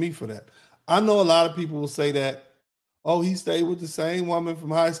credit from me for that. I know a lot of people will say that, oh, he stayed with the same woman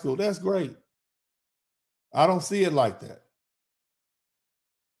from high school. That's great. I don't see it like that.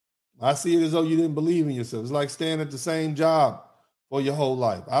 I see it as though you didn't believe in yourself. It's like staying at the same job for your whole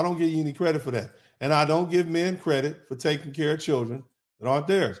life. I don't give you any credit for that. And I don't give men credit for taking care of children that aren't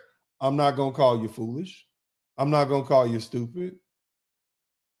theirs. I'm not going to call you foolish. I'm not going to call you stupid.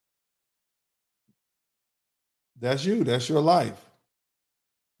 That's you. That's your life.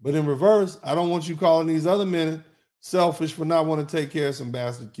 But in reverse, I don't want you calling these other men selfish for not wanting to take care of some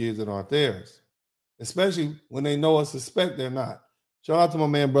bastard kids that aren't theirs, especially when they know or suspect they're not. Shout out to my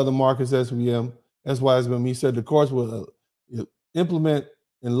man, Brother Marcus, SVM. That's why it's been me. He said the courts will implement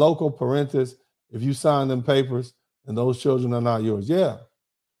in local parentis if you sign them papers and those children are not yours. Yeah,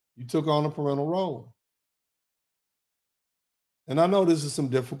 you took on a parental role. And I know this is some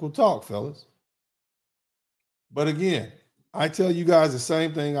difficult talk, fellas. But again, I tell you guys the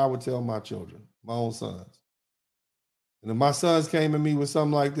same thing I would tell my children, my own sons. And if my sons came at me with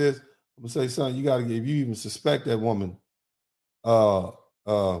something like this, I'm going to say, son, you got to get, if you even suspect that woman has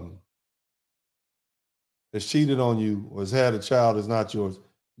cheated on you or has had a child that's not yours,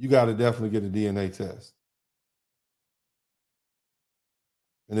 you got to definitely get a DNA test.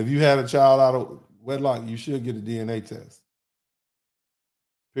 And if you had a child out of wedlock, you should get a DNA test.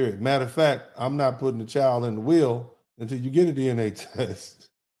 Period. Matter of fact, I'm not putting the child in the will until you get a DNA test.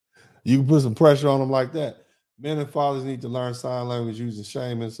 You can put some pressure on them like that. Men and fathers need to learn sign language using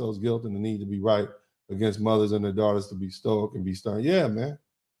shame, insults, guilt, and the need to be right against mothers and their daughters to be stoic and be stern. Yeah, man.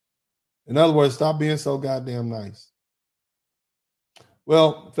 In other words, stop being so goddamn nice.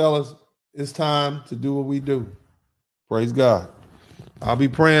 Well, fellas, it's time to do what we do. Praise God. I'll be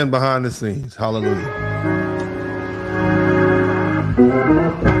praying behind the scenes. Hallelujah.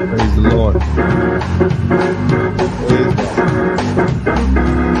 Praise the Lord. Praise God.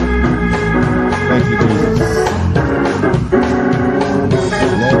 Thank you, Jesus.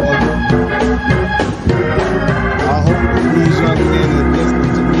 Lord, I hope that these young men that listen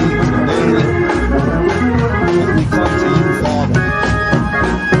to me today, when we come to you, Father,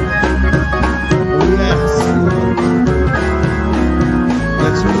 we ask, Lord,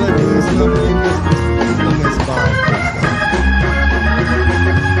 that you let these young men listen in this mind.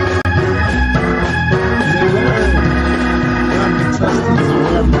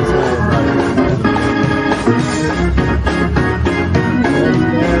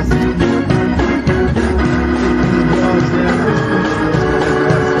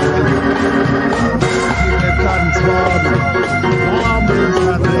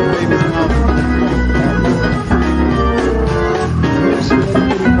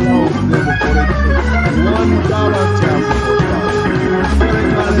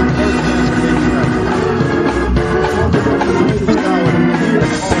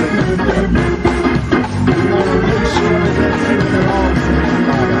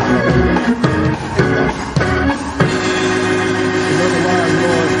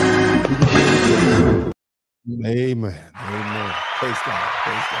 Amen. Amen. Praise God.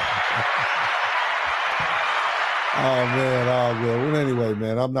 Praise God. Oh, man. Oh, man. Well, anyway,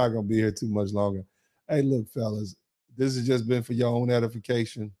 man, I'm not going to be here too much longer. Hey, look, fellas, this has just been for your own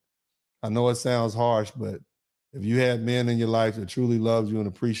edification. I know it sounds harsh, but if you had men in your life that truly loved you and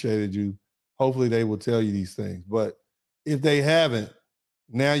appreciated you, hopefully they will tell you these things. But if they haven't,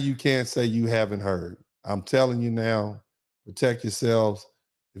 now you can't say you haven't heard. I'm telling you now, protect yourselves.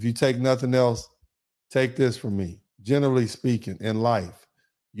 If you take nothing else, take this from me. Generally speaking, in life,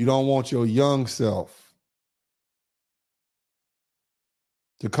 you don't want your young self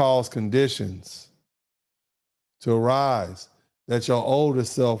to cause conditions to arise that your older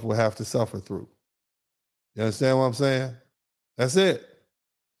self will have to suffer through. You understand what I'm saying? That's it.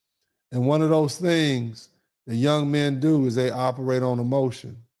 And one of those things that young men do is they operate on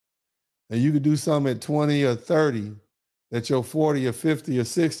emotion. And you could do something at 20 or 30 that your 40 or 50 or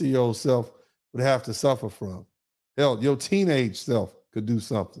 60-year-old self would have to suffer from. Hell, your teenage self could do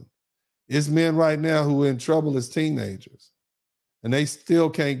something. It's men right now who are in trouble as teenagers, and they still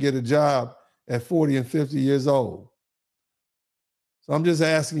can't get a job at 40 and 50 years old. So I'm just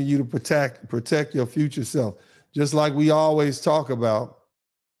asking you to protect your future self, just like we always talk about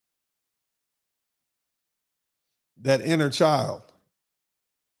that inner child.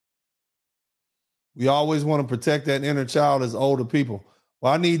 We always want to protect that inner child as older people.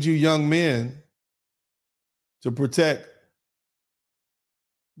 Well, I need you young men to protect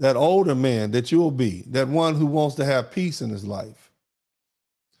that older man that you'll be, that one who wants to have peace in his life,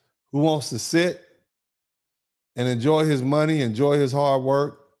 who wants to sit and enjoy his money, enjoy his hard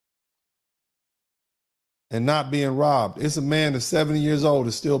work, and not being robbed. It's a man that's 70 years old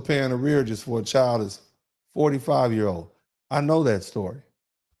is still paying arrearages for a child that's 45-year-old. I know that story.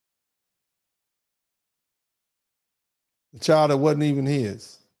 The child that wasn't even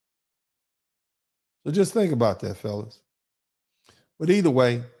his. So just think about that, fellas. But either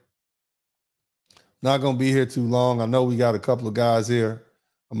way, not going to be here too long. I know we got a couple of guys here.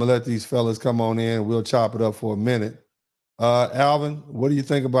 I'm going to let these fellas come on in. We'll chop it up for a minute. Alvin, what do you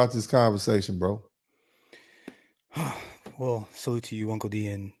think about this conversation, bro? Well, salute to you, Uncle D,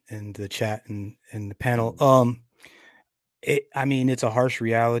 and the chat and the panel. I mean, it's a harsh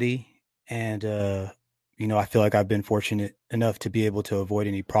reality, and I feel like I've been fortunate enough to be able to avoid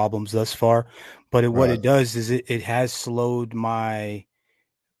any problems thus far. But what it does is it has slowed my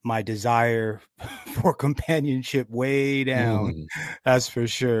desire for companionship way down. That's for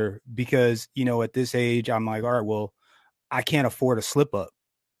sure. Because, at this age, I'm like, all right, well, I can't afford a slip up,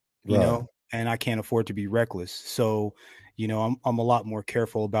 you know, and I can't afford to be reckless. So, I'm a lot more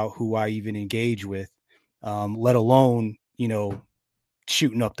careful about who I even engage with, let alone,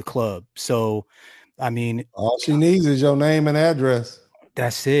 shooting up the club. So, I mean, all she needs is your name and address.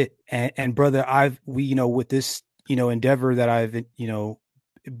 That's it. And brother, with this, endeavor that I've,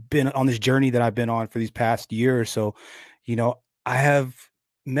 been on this journey that I've been on for these past year or so, I have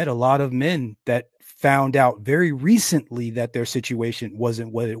met a lot of men that found out very recently that their situation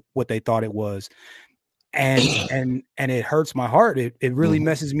wasn't what they thought it was. And it hurts my heart. It really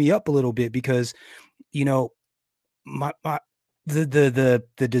messes me up a little bit because, the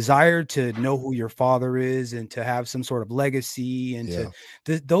desire to know who your father is and to have some sort of legacy and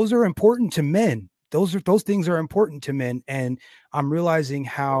those are important to men. Those things are important to men. And I'm realizing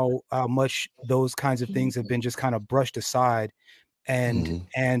how much those kinds of things have been just kind of brushed aside and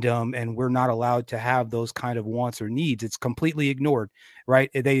we're not allowed to have those kind of wants or needs. It's completely ignored, right?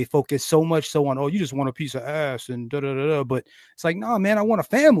 They focus so much so on, oh, you just want a piece of ass and but it's like, no, man, I want a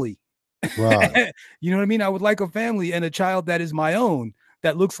family. Right. You know what I mean? I would like a family and a child that is my own,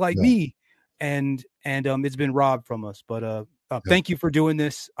 that looks like me. And it's been robbed from us. But thank you for doing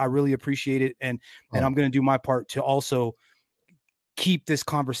this. I really appreciate it. And I'm going to do my part to also keep this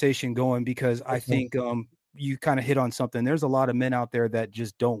conversation going, because I think you kind of hit on something. There's a lot of men out there that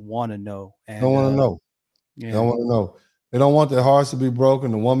just don't want to know. And don't want to know. Yeah. They don't want to know. They don't want their hearts to be broken.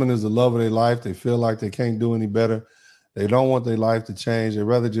 The woman is the love of their life. They feel like they can't do any better. They don't want their life to change. They'd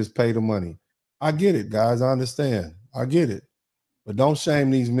rather just pay the money. I get it, guys. I understand. I get it. But don't shame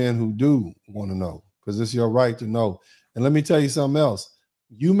these men who do want to know, because it's your right to know. And let me tell you something else.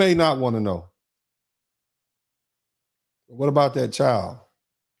 You may not want to know. What about that child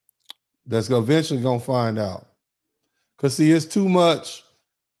that's eventually going to find out? Because, see, it's too much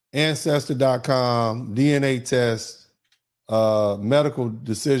Ancestor.com, DNA tests, medical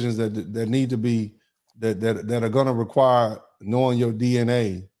decisions that need to be, that are going to require knowing your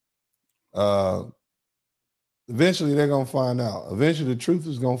DNA. Eventually, they're going to find out. Eventually, the truth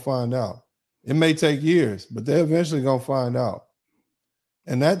is going to find out. It may take years, but they're eventually going to find out.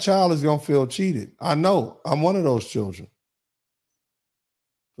 And that child is going to feel cheated. I know. I'm one of those children.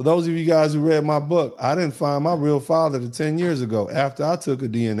 For those of you guys who read my book, I didn't find my real father till 10 years ago after I took a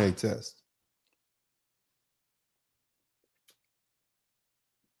DNA test.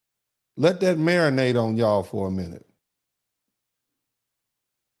 Let that marinate on y'all for a minute.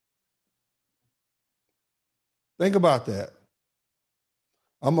 Think about that.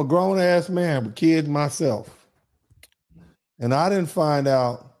 I'm a grown-ass man with kids myself. And I didn't find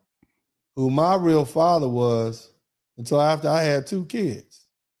out who my real father was until after I had 2 kids.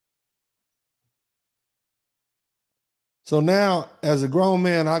 So now, as a grown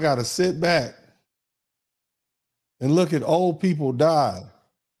man, I got to sit back and look at old people die,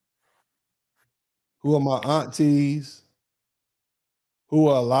 who are my aunties, who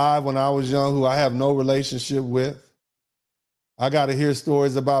are alive when I was young, who I have no relationship with. I got to hear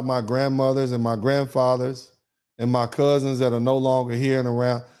stories about my grandmothers and my grandfathers and my cousins that are no longer here and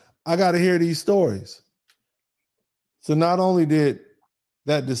around. I got to hear these stories. So not only did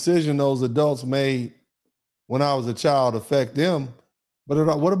that decision those adults made when I was a child affect them, but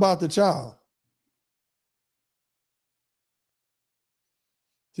what about the child?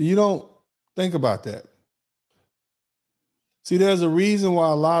 So you don't think about that. See, there's a reason why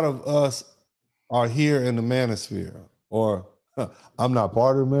a lot of us are here in the manosphere, or I'm not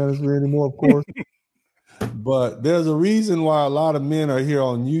part of the manosphere anymore, of course. But there's a reason why a lot of men are here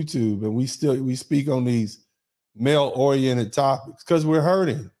on YouTube, and we speak on these male-oriented topics because we're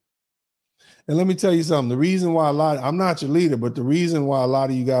hurting. And let me tell you something. The reason why I'm not your leader, but the reason why a lot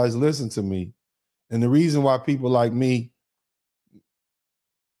of you guys listen to me and the reason why people like me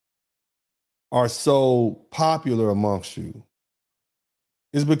are so popular amongst you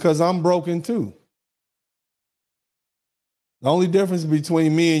is because I'm broken too. The only difference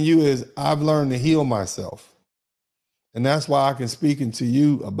between me and you is I've learned to heal myself. And that's why I can speak into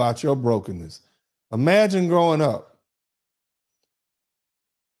you about your brokenness. Imagine growing up.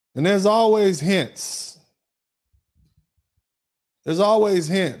 And there's always hints. There's always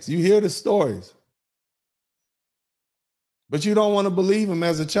hints. You hear the stories. But you don't want to believe him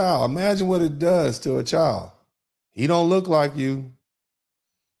as a child. Imagine what it does to a child. He don't look like you.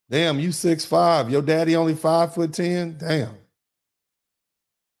 Damn, you 6'5". Your daddy only 5'10". Damn.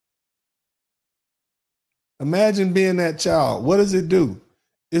 Imagine being that child. What does it do?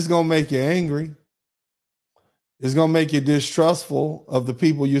 It's going to make you angry. It's going to make you distrustful of the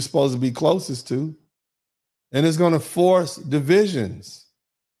people you're supposed to be closest to. And it's going to force divisions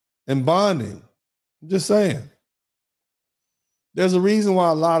and bonding. I'm just saying. There's a reason why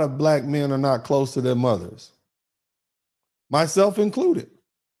a lot of black men are not close to their mothers. Myself included.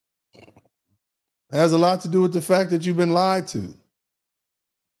 It has a lot to do with the fact that you've been lied to.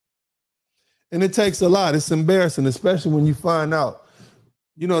 And it takes a lot. It's embarrassing, especially when you find out,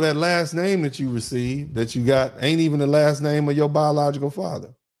 you know, that last name that you received, that you got, ain't even the last name of your biological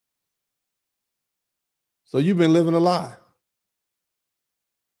father. So you've been living a lie.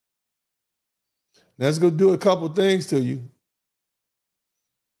 That's going to do a couple things to you.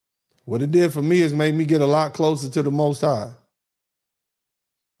 What it did for me is made me get a lot closer to the Most High.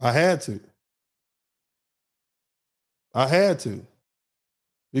 I had to.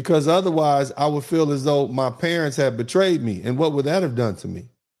 Because otherwise I would feel as though my parents had betrayed me. And what would that have done to me?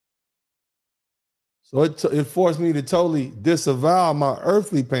 So it forced me to totally disavow my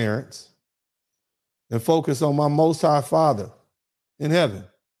earthly parents and focus on my Most High Father in heaven.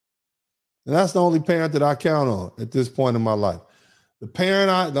 And that's the only parent that I count on at this point in my life.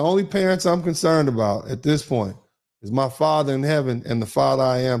 The only parents I'm concerned about at this point is my Father in heaven and the father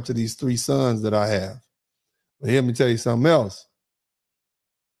I am to these 3 sons that I have. But let me tell you something else.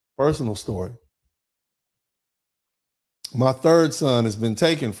 Personal story. My 3rd son has been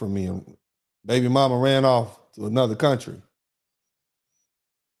taken from me. Baby mama ran off to another country.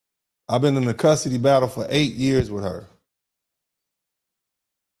 I've been in a custody battle for 8 years with her.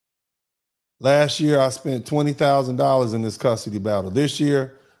 Last year, I spent $20,000 in this custody battle. This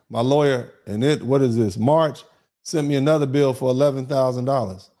year, my lawyer, March, sent me another bill for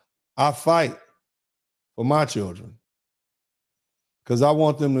 $11,000. I fight for my children because I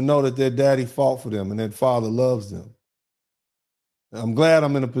want them to know that their daddy fought for them and their father loves them. And I'm glad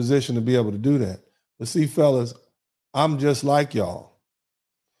I'm in a position to be able to do that. But see, fellas, I'm just like y'all.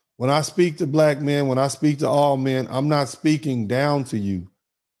 When I speak to black men, when I speak to all men, I'm not speaking down to you.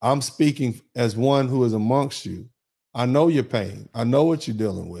 I'm speaking as one who is amongst you. I know your pain. I know what you're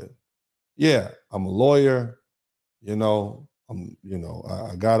dealing with. Yeah, I'm a lawyer. I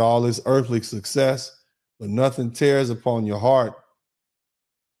got all this earthly success, but nothing tears upon your heart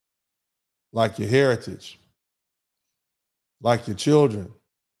like your heritage, like your children,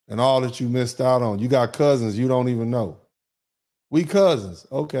 and all that you missed out on. You got cousins you don't even know. We cousins,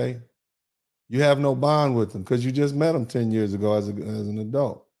 okay. You have no bond with them because you just met them 10 years ago as an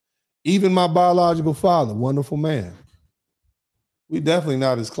adult. Even my biological father, wonderful man. We definitely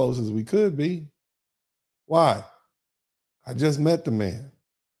not as close as we could be. Why? I just met the man.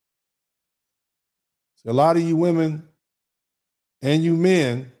 So a lot of you women and you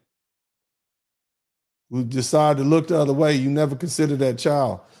men who decide to look the other way, you never consider that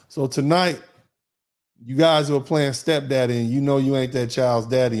child. So tonight, you guys who are playing stepdaddy and you know you ain't that child's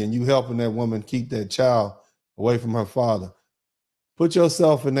daddy and you helping that woman keep that child away from her father. Put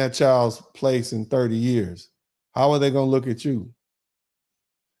yourself in that child's place in 30 years. How are they going to look at you?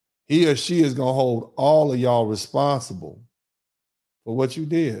 He or she is going to hold all of y'all responsible for what you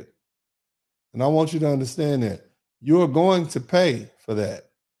did. And I want you to understand that. You're going to pay for that.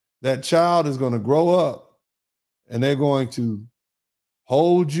 That child is going to grow up and they're going to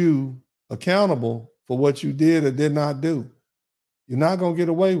hold you accountable for what you did or did not do. You're not going to get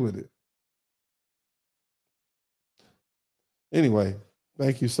away with it. Anyway,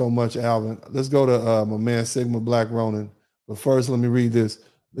 thank you so much, Alvin. Let's go to my man, Sigma Black Ronin. But first, let me read this.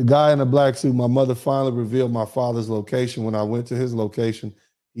 The guy in the black suit, my mother finally revealed my father's location. When I went to his location,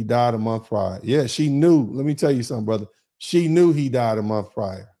 he died a month prior. Yeah, she knew. Let me tell you something, brother. She knew he died a month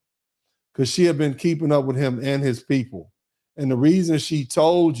prior because she had been keeping up with him and his people. And the reason she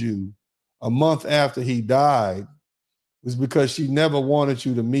told you a month after he died was because she never wanted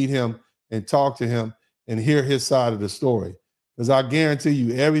you to meet him and talk to him and hear his side of the story. Because I guarantee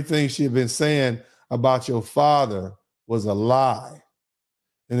you, everything she had been saying about your father was a lie.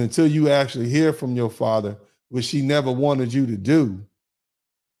 And until you actually hear from your father, which she never wanted you to do,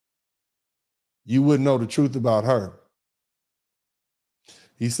 you wouldn't know the truth about her.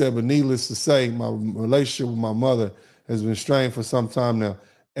 He said, but needless to say, my relationship with my mother has been strained for some time now,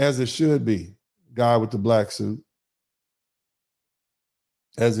 as it should be. Guy with the black suit.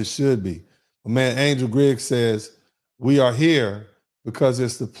 As it should be. My man Angel Griggs says, we are here because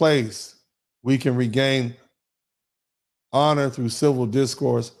it's the place we can regain honor through civil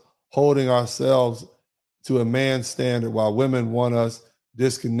discourse, holding ourselves to a man's standard while women want us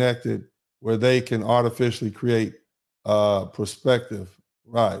disconnected where they can artificially create perspective.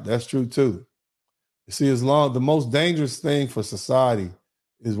 Right, that's true too. You see, the most dangerous thing for society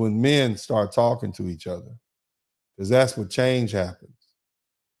is when men start talking to each other, because that's when change happens.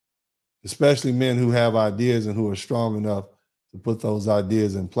 Especially men who have ideas and who are strong enough to put those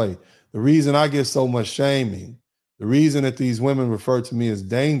ideas in play. The reason I get so much shaming, the reason that these women refer to me as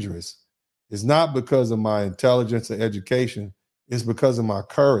dangerous, is not because of my intelligence or education. It's because of my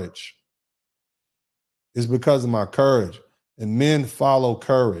courage. It's because of my courage. And men follow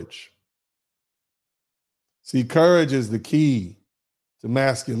courage. See, courage is the key to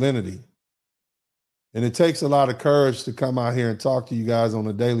masculinity. And it takes a lot of courage to come out here and talk to you guys on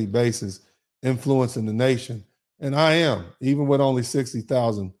a daily basis, influencing the nation. And I am, even with only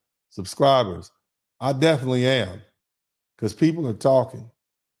 60,000 subscribers. I definitely am, because people are talking.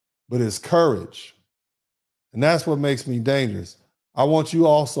 But it's courage. And that's what makes me dangerous. I want you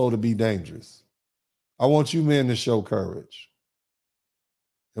also to be dangerous. I want you men to show courage.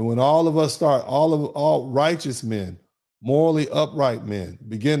 And when all of us start, all righteous men, morally upright men,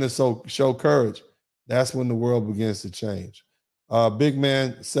 begin to show courage, that's when the world begins to change. Big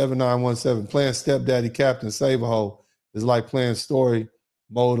Man 7917, playing stepdaddy Captain Save-A-Hole is like playing story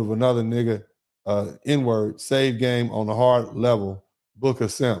mode of another nigga, N-word, save game on a hard level, Book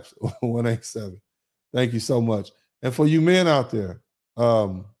of Simps, 187. Thank you so much. And for you men out there,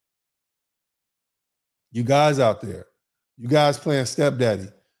 you guys out there, you guys playing stepdaddy,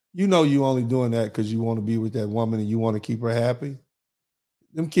 you know you only doing that because you want to be with that woman and you want to keep her happy.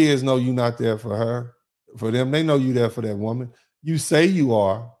 Them kids know you're not there for her, for them. They know you there for that woman. You say you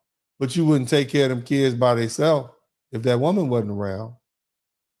are, but you wouldn't take care of them kids by themselves if that woman wasn't around.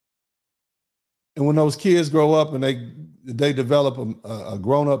 And when those kids grow up and they develop a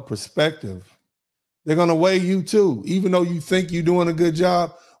grown-up perspective, they're going to weigh you too. Even though you think you're doing a good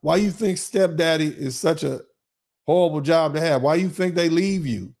job, why you think stepdaddy is such a horrible job to have? Why you think they leave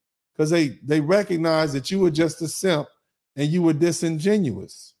you? Because they recognize that you were just a simp and you were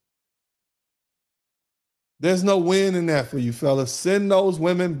disingenuous. There's no win in that for you fellas. Send those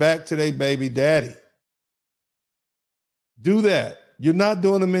women back to their baby daddy. Do that. You're not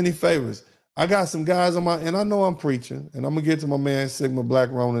doing them any favors. I got some guys and I know I'm preaching, and I'm going to get to my man Sigma Black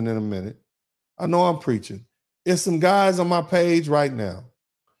Ronin in a minute. I know I'm preaching. There's some guys on my page right now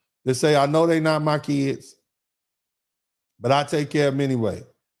that say, I know they're not my kids, but I take care of them anyway.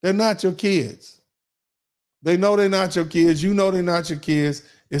 They're not your kids. They know they're not your kids. You know they're not your kids.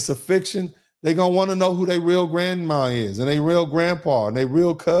 It's a fiction. They're going to want to know who their real grandma is and their real grandpa and their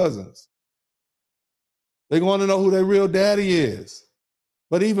real cousins. They want to know who their real daddy is.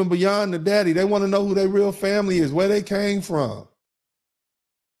 But even beyond the daddy, they want to know who their real family is, where they came from.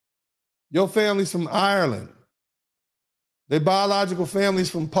 Your family's from Ireland. Their biological family's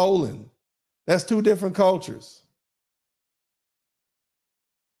from Poland. That's two different cultures.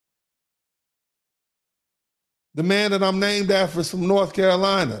 The man that I'm named after is from North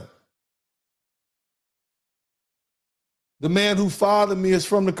Carolina. The man who fathered me is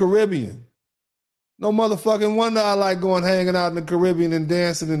from the Caribbean. No motherfucking wonder I like going hanging out in the Caribbean and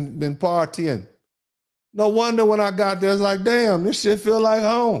dancing and partying. No wonder when I got there, it's like, damn, this shit feel like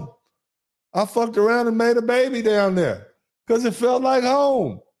home. I fucked around and made a baby down there because it felt like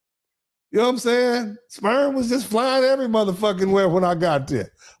home. You know what I'm saying? Sperm was just flying every motherfucking where when I got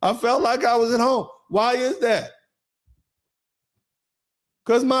there. I felt like I was at home. Why is that?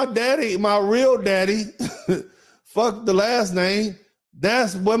 Because my daddy, my real daddy, fuck the last name,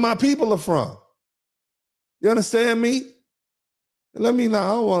 that's where my people are from. You understand me? Let me know. I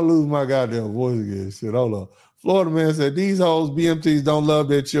don't want to lose my goddamn voice again. Shit, hold on. Florida man said, these hoes, BMTs don't love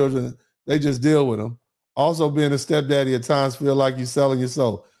their children. They just deal with them. Also, being a stepdaddy at times feel like you're selling your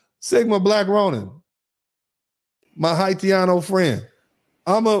soul. Sigma Black Ronin, my Haitiano friend.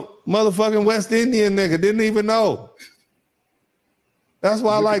 I'm a motherfucking West Indian nigga. Didn't even know. That's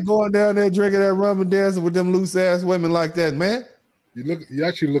why I like going down there drinking that rum and dancing with them loose ass women like that, man. You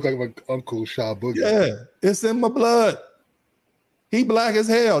actually look like my Uncle Shaw Boogie. Yeah, it's in my blood. He black as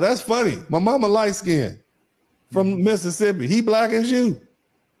hell. That's funny. My mama light skinned from Mississippi. He black as you.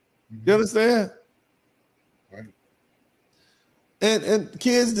 You understand? Right. And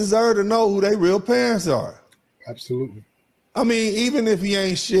kids deserve to know who their real parents are. Absolutely. I mean, even if he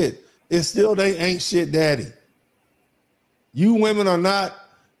ain't shit, it's still they ain't shit daddy. You women are not,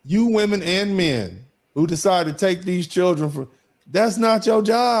 you women and men who decide to take these children from, that's not your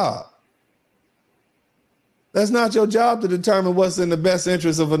job. That's not your job to determine what's in the best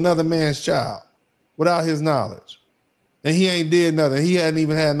interest of another man's child without his knowledge. And he ain't did nothing. He hadn't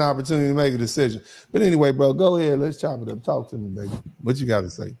even had an opportunity to make a decision. But anyway, bro, go ahead. Let's chop it up. Talk to me, baby. What you got to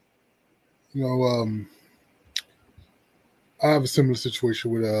say? You know, I have a similar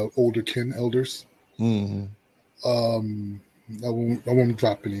situation with older kin elders. Mm-hmm. I won't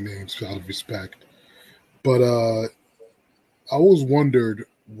drop any names out of respect, but I always wondered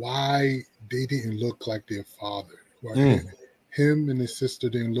why they didn't look like their father. Right? Him and his sister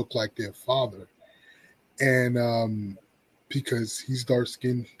didn't look like their father, and because he's dark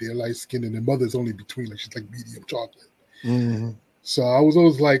skinned, they're light skinned, and their mother's only between, like she's like medium chocolate. Mm-hmm. So I was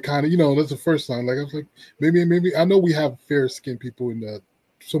always like, kind of, you know, that's the first time. Like I was like, maybe I know we have fair skinned people in the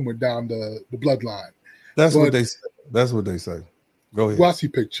somewhere down the bloodline. That's what they say. That's what they say. Go ahead. Well, I see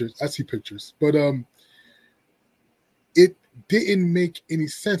pictures, but it didn't make any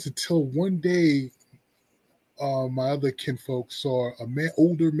sense until one day my other kinfolk saw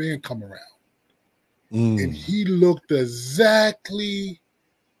older man come around, and he looked exactly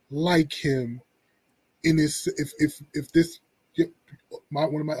like him in his if this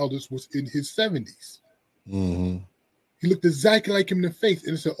one of my elders was in his 70s. Mm-hmm. He looked exactly like him in the face,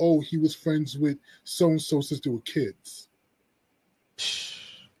 and it said, "Oh, he was friends with so and so since they were kids."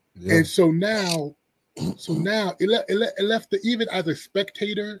 Yeah. And so now it left even as a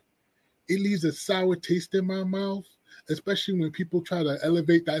spectator, it leaves a sour taste in my mouth, especially when people try to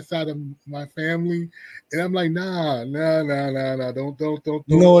elevate that side of my family, and I'm like, nah, don't.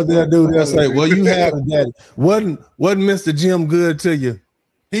 You know what they'll do? They'll say, "Well, you had a daddy. Wasn't Mr. Jim good to you?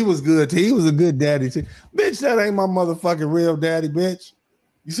 He was good to you. He was a good daddy to you. Bitch, that ain't my motherfucking real daddy, bitch.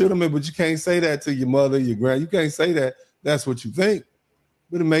 You see what I mean? But you can't say that to your mother, your grand. You can't say that. That's what you think.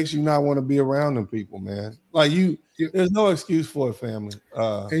 But it makes you not want to be around them people, man. Like there's no excuse for a family.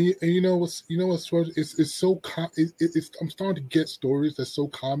 And you know what's it's so I'm starting to get stories that's so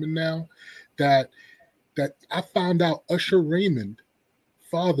common now that I found out Usher Raymond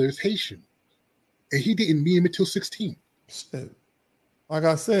father is Haitian, and he didn't meet him until 16. Shit. Like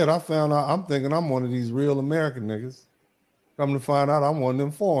I said, I found out, I'm thinking I'm one of these real American niggas. Come to find out I'm one of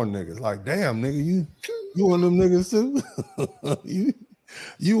them foreign niggas. Like, damn, nigga, you one of them niggas too?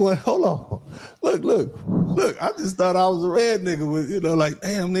 you want, hold on. Look, I just thought I was a red nigga with, like,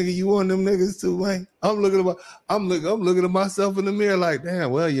 damn, nigga, you one of them niggas too, man. I'm looking at myself in the mirror like,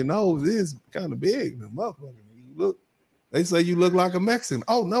 damn, well, your nose is kind of big. The motherfucker, you look, they say you look like a Mexican.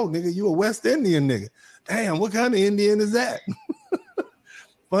 Oh, no, nigga, you a West Indian nigga. Damn, what kind of Indian is that?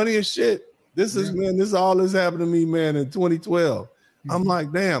 Funny as shit. This all this happened to me, man, in 2012. I'm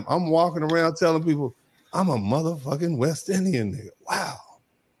like, damn, I'm walking around telling people I'm a motherfucking West Indian nigga. Wow.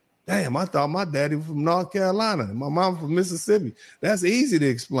 Damn, I thought my daddy was from North Carolina and my mom from Mississippi. That's easy to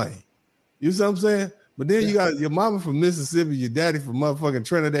explain. You see what I'm saying? But then you got your mama from Mississippi, your daddy from motherfucking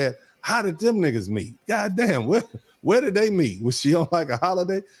Trinidad. How did them niggas meet? God damn, where did they meet? Was she on like a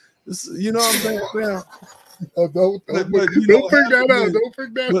holiday? You know what I'm saying? Now, don't freak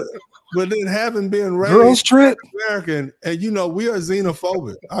that out. But then having been raised girls trip American, and we are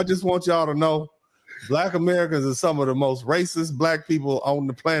xenophobic. I just want y'all to know, Black Americans are some of the most racist Black people on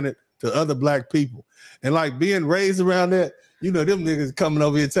the planet to other Black people. And like being raised around that, them niggas coming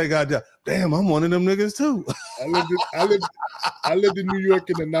over here take our job. Damn, I'm one of them niggas too. I lived in New York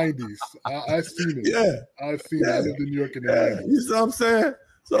in the 90s. I seen it. Yeah. I seen it. I lived in New York in the 90s. You see what I'm saying?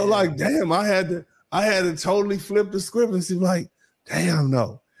 So like, damn, I had to totally flip the script and see like, damn,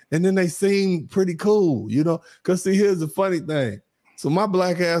 no. And then they seem pretty cool, because see, here's the funny thing. So my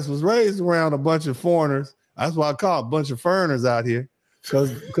black ass was raised around a bunch of foreigners. That's why I call it a bunch of foreigners out here,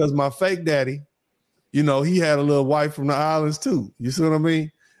 because my fake daddy, he had a little wife from the islands too. You see what I mean?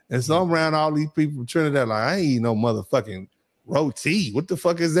 And so I'm around all these people from Trinidad, like, I ain't eating no motherfucking roti. What the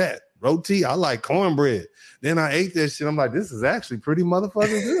fuck is that? Roti? I like cornbread. Then I ate that shit. I'm like, this is actually pretty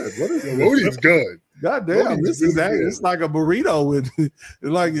motherfucking good. What is it? Roti's good. God damn, this is actually, it's like a burrito with,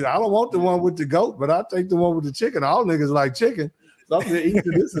 like, I don't want the one with the goat, but I'll take the one with the chicken. All niggas like chicken. Something to eat.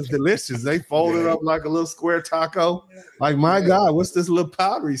 This is delicious. They fold it up like a little square taco. Like, my God, what's this little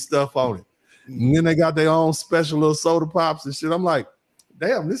powdery stuff on it? And then they got their own special little soda pops and shit. I'm like,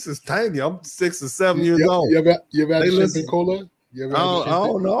 damn, this is tangy. I'm 6 or 7 years old. You ever had champagne cola? I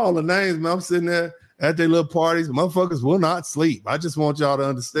don't know all the names, man. I'm sitting there at their little parties. Motherfuckers will not sleep. I just want y'all to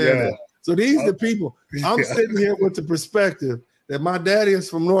understand that. So these are the people. I'm sitting here with the perspective that my daddy is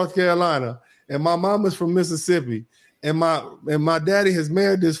from North Carolina and my mom is from Mississippi. And my daddy has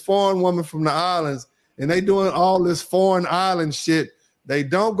married this foreign woman from the islands, and they doing all this foreign island shit. They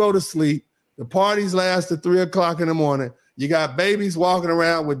don't go to sleep. The parties last to 3 o'clock in the morning. You got babies walking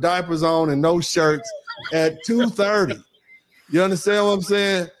around with diapers on and no shirts at 2:30. You understand what I'm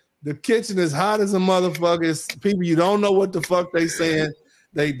saying? The kitchen is hot as a motherfucker. It's people you don't know what the fuck they saying.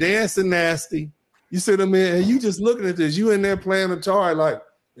 They dancing nasty. You see what I mean? And you just looking at this. You in there playing Atari like,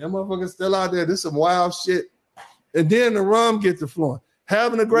 that motherfucker's still out there. This is some wild shit. And then the rum get to flowing.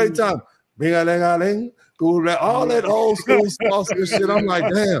 Having a great time. All that old school sauce and shit. I'm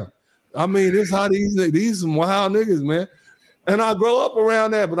like, damn. I mean, this how these some wild niggas, man. And I grow up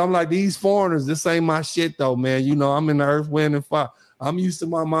around that, but I'm like, these foreigners, this ain't my shit though, man. You know, I'm in the Earth, Wind, and Fire. I'm used to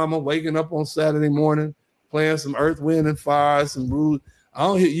my mama waking up on Saturday morning, playing some Earth, Wind, and Fire, some rude. I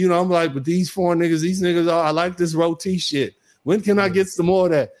don't hear, you know, I'm like, but these foreign niggas, I like this roti shit. When can I get some more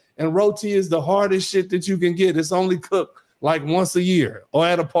of that? And roti is the hardest shit that you can get. It's only cooked like once a year or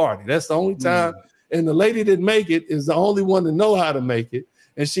at a party. That's the only time. And the lady that make it is the only one to know how to make it.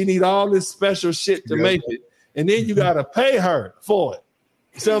 And she need all this special shit to make it. And then you got to pay her for it.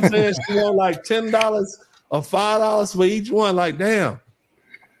 You see what I'm saying? She want like $10 or $5 for each one. Like, damn,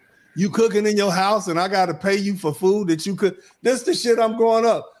 you cooking in your house and I got to pay you for food that you could. This the shit I'm growing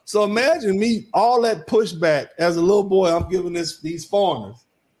up. So imagine me, all that pushback as a little boy. I'm giving these foreigners,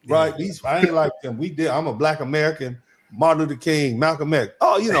 right? I ain't like them. I'm a Black American, Martin Luther King, Malcolm X.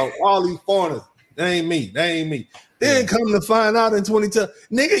 Oh, you know, all these foreigners. They ain't me. Then come to find out in 2010,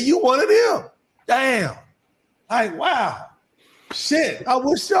 nigga, you one of them. Damn. Like, wow. Shit. I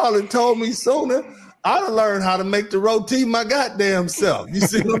wish y'all had told me sooner. I'd have learned how to make the roti my goddamn self. You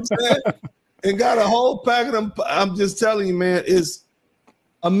see what I'm saying? And got a whole pack of them. I'm just telling you, man,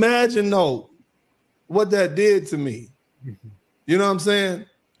 imagine what that did to me. You know what I'm saying?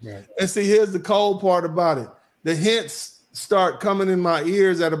 Right. And see, here's the cold part about it. The hints start coming in my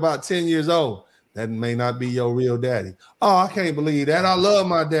ears at about 10 years old. That may not be your real daddy. Oh, I can't believe that. I love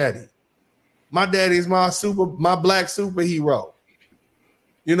my daddy. My daddy is my black superhero.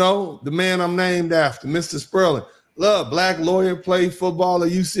 You know, the man I'm named after, Mr. Spurling. Love, black lawyer, played football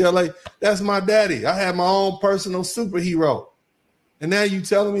at UCLA. That's my daddy. I have my own personal superhero. And now you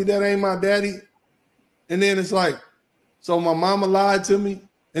telling me that ain't my daddy? And then it's like, so my mama lied to me.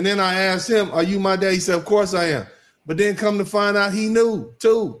 And then I asked him, are you my daddy? He said, of course I am. But then come to find out he knew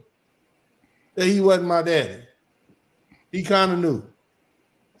too that he wasn't my daddy. He kind of knew.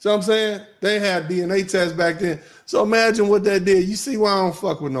 So I'm saying they had DNA tests back then. So imagine what that did. You see why I don't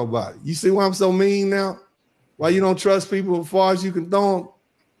fuck with nobody. You see why I'm so mean now? Why you don't trust people as far as you can throw them?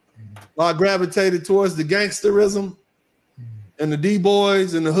 Why I gravitated towards the gangsterism and the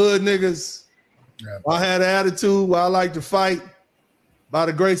D-boys and the hood niggas. Yeah. I had an attitude where I like to fight. By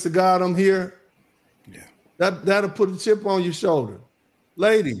the grace of God, I'm here. Yeah. That'll put a chip on your shoulder.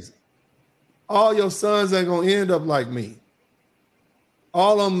 Ladies, all your sons ain't going to end up like me.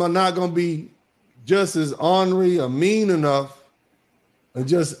 All of them are not going to be just as ornery or mean enough or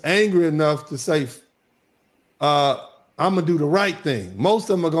just angry enough to say, I'm going to do the right thing. Most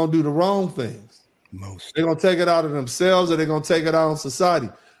of them are going to do the wrong things. They're going to take it out of themselves or they're going to take it out on society.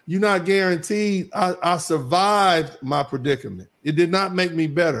 You're not guaranteed. I survived my predicament. It did not make me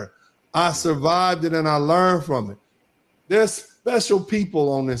better. I survived it and I learned from it. There's special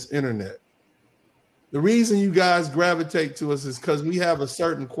people on this internet. The reason you guys gravitate to us is because we have a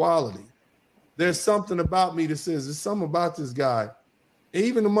certain quality. There's something about me that says there's something about this guy. And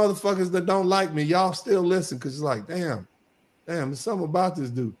even the motherfuckers that don't like me, y'all still listen because it's like, damn, there's something about this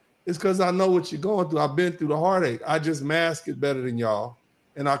dude. It's because I know what you're going through. I've been through the heartache. I just mask it better than y'all.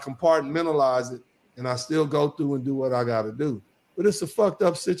 And I compartmentalize it. And I still go through and do what I got to do. But it's a fucked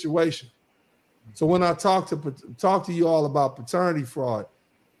up situation. So when I talk to you all about paternity fraud,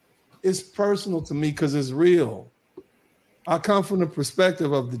 it's personal to me because it's real. I come from the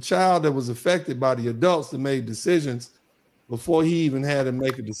perspective of the child that was affected by the adults that made decisions before he even had to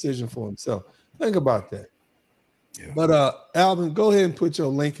make a decision for himself. Think about that. Yeah. But Alvin, go ahead and put your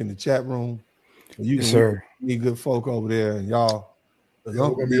link in the chat room. You can, sir. Be good folk over there, and y'all. We're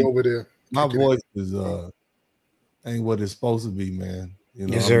gonna be over there. My voice is ain't what it's supposed to be, man. You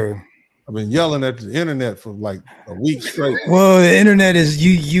know, yes, sir. I've been yelling at the internet for like a week straight. Well, the internet is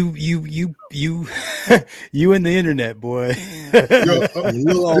you and the internet, boy.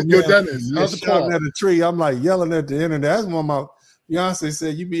 Yo, Dennis, how's the shouting call? at a tree. I'm like yelling at the internet. That's when my fiance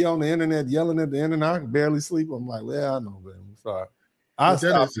said, "You be on the internet yelling at the internet. I can barely sleep." I'm like, "Well, I know, man. I'm sorry."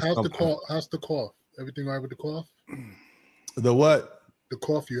 Dennis, how's the call? How's the cough? Everything all right with the cough? The what? The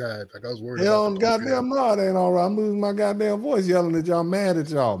cough you had. Like I was worried. Hell, about the goddamn no, it ain't all right. I'm losing my goddamn voice yelling at y'all, mad at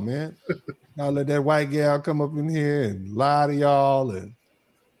y'all, man. Y'all let that white gal come up in here and lie to y'all, and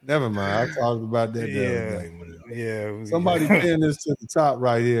never mind. I talked about that the other day. Yeah. Somebody pin this to the top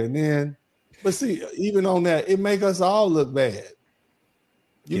right here, and then, but see, even on that, it make us all look bad.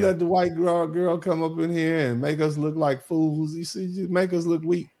 You let the white girl come up in here and make us look like fools. You see, just make us look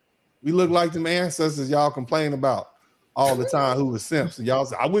weak. We look like them ancestors y'all complain about all the time who was simps. And y'all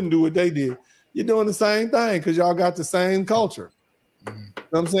say, I wouldn't do what they did. You're doing the same thing because y'all got the same culture. You know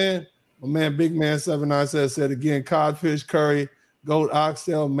what I'm saying? My man, Big Man 79 said again, codfish, curry, goat,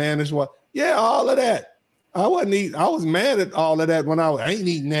 oxtail, manish, what? Yeah, all of that. I wasn't eating. I was mad at all of that when I ain't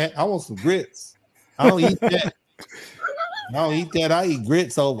eating that. I want some grits. I don't eat that. I don't eat that. I eat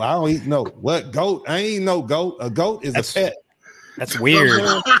grits over. I don't eat no what goat. I ain't no goat. A goat is a pet. That's weird.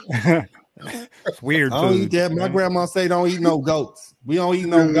 It's weird. I don't eat that. My grandma say don't eat no goats. We don't eat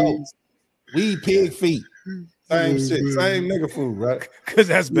no goats. We eat pig feet. Same shit. Same nigga food, right? Because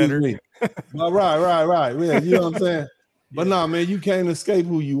that's better. Well, right. Yeah, you know what I'm saying? But no, man, you can't escape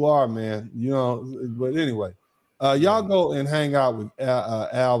who you are, man. You know, but anyway, y'all go and hang out with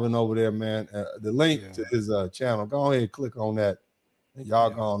Alvin over there, man. The link to his channel, go ahead and click on that. And y'all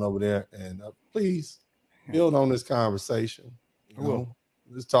go on over there and please build on this conversation. You know?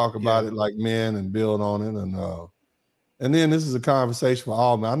 Let's talk about it like men and build on it. And then this is a conversation for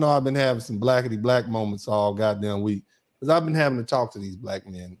all men. I know I've been having some blackety black moments all goddamn week because I've been having to talk to these black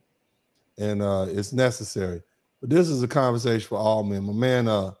men, and it's necessary. But this is a conversation for all men. My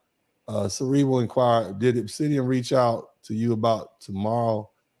man, Cerebral Inquirer, did Obsidian reach out to you about tomorrow?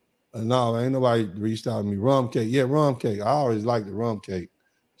 No, ain't nobody reached out to me. Rum cake. Yeah, rum cake. I always like the rum cake.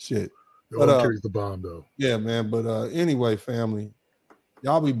 Shit. The rum cake's the bomb, though. Yeah, man. But anyway, family,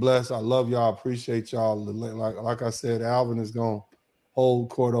 y'all be blessed. I love y'all. Appreciate y'all. Like I said, Alvin is going to hold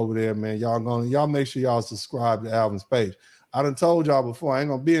court over there, man. Y'all make sure y'all subscribe to Alvin's page. I done told y'all before, I ain't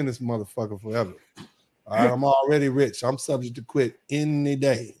going to be in this motherfucker forever. All right, I'm already rich. I'm subject to quit any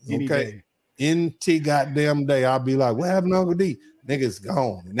day. Okay? Any goddamn day. I'll be like, what happened to Uncle D? Nigga's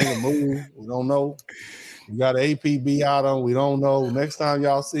gone. The nigga moved. We don't know. We got an APB out on. We don't know. Next time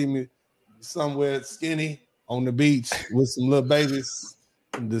y'all see me somewhere skinny on the beach with some little babies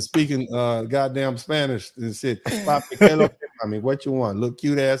speaking goddamn Spanish and shit. I mean, what you want? Little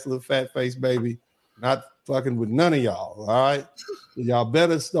cute ass, little fat face baby. Not fucking with none of y'all. All right. Y'all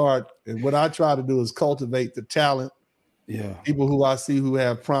better start. And what I try to do is cultivate the talent. Yeah. People who I see who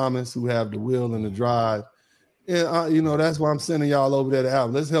have promise, who have the will and the drive. And you know, that's why I'm sending y'all over there to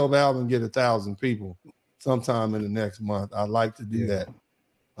Alvin. Let's help Alvin get 1,000 people sometime in the next month. I'd like to do that.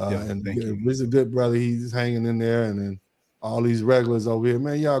 And he's a good brother. He's hanging in there, and then all these regulars over here,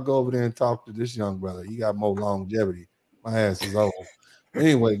 man, y'all go over there and talk to this young brother. He got more longevity. My ass is old.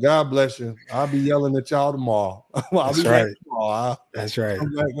 Anyway, God bless you. I'll be yelling at y'all tomorrow. That's right. That's right.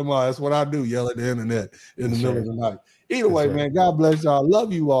 I'm back tomorrow. That's what I do, yell at the internet in the middle of the night. Either way, man, God bless y'all.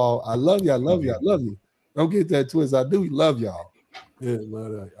 Love you all. I love you. I love you. I love you. Don't get that twist. I do love y'all. Yeah,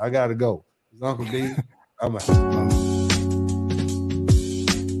 but I got to go. It's Uncle D. I'm out.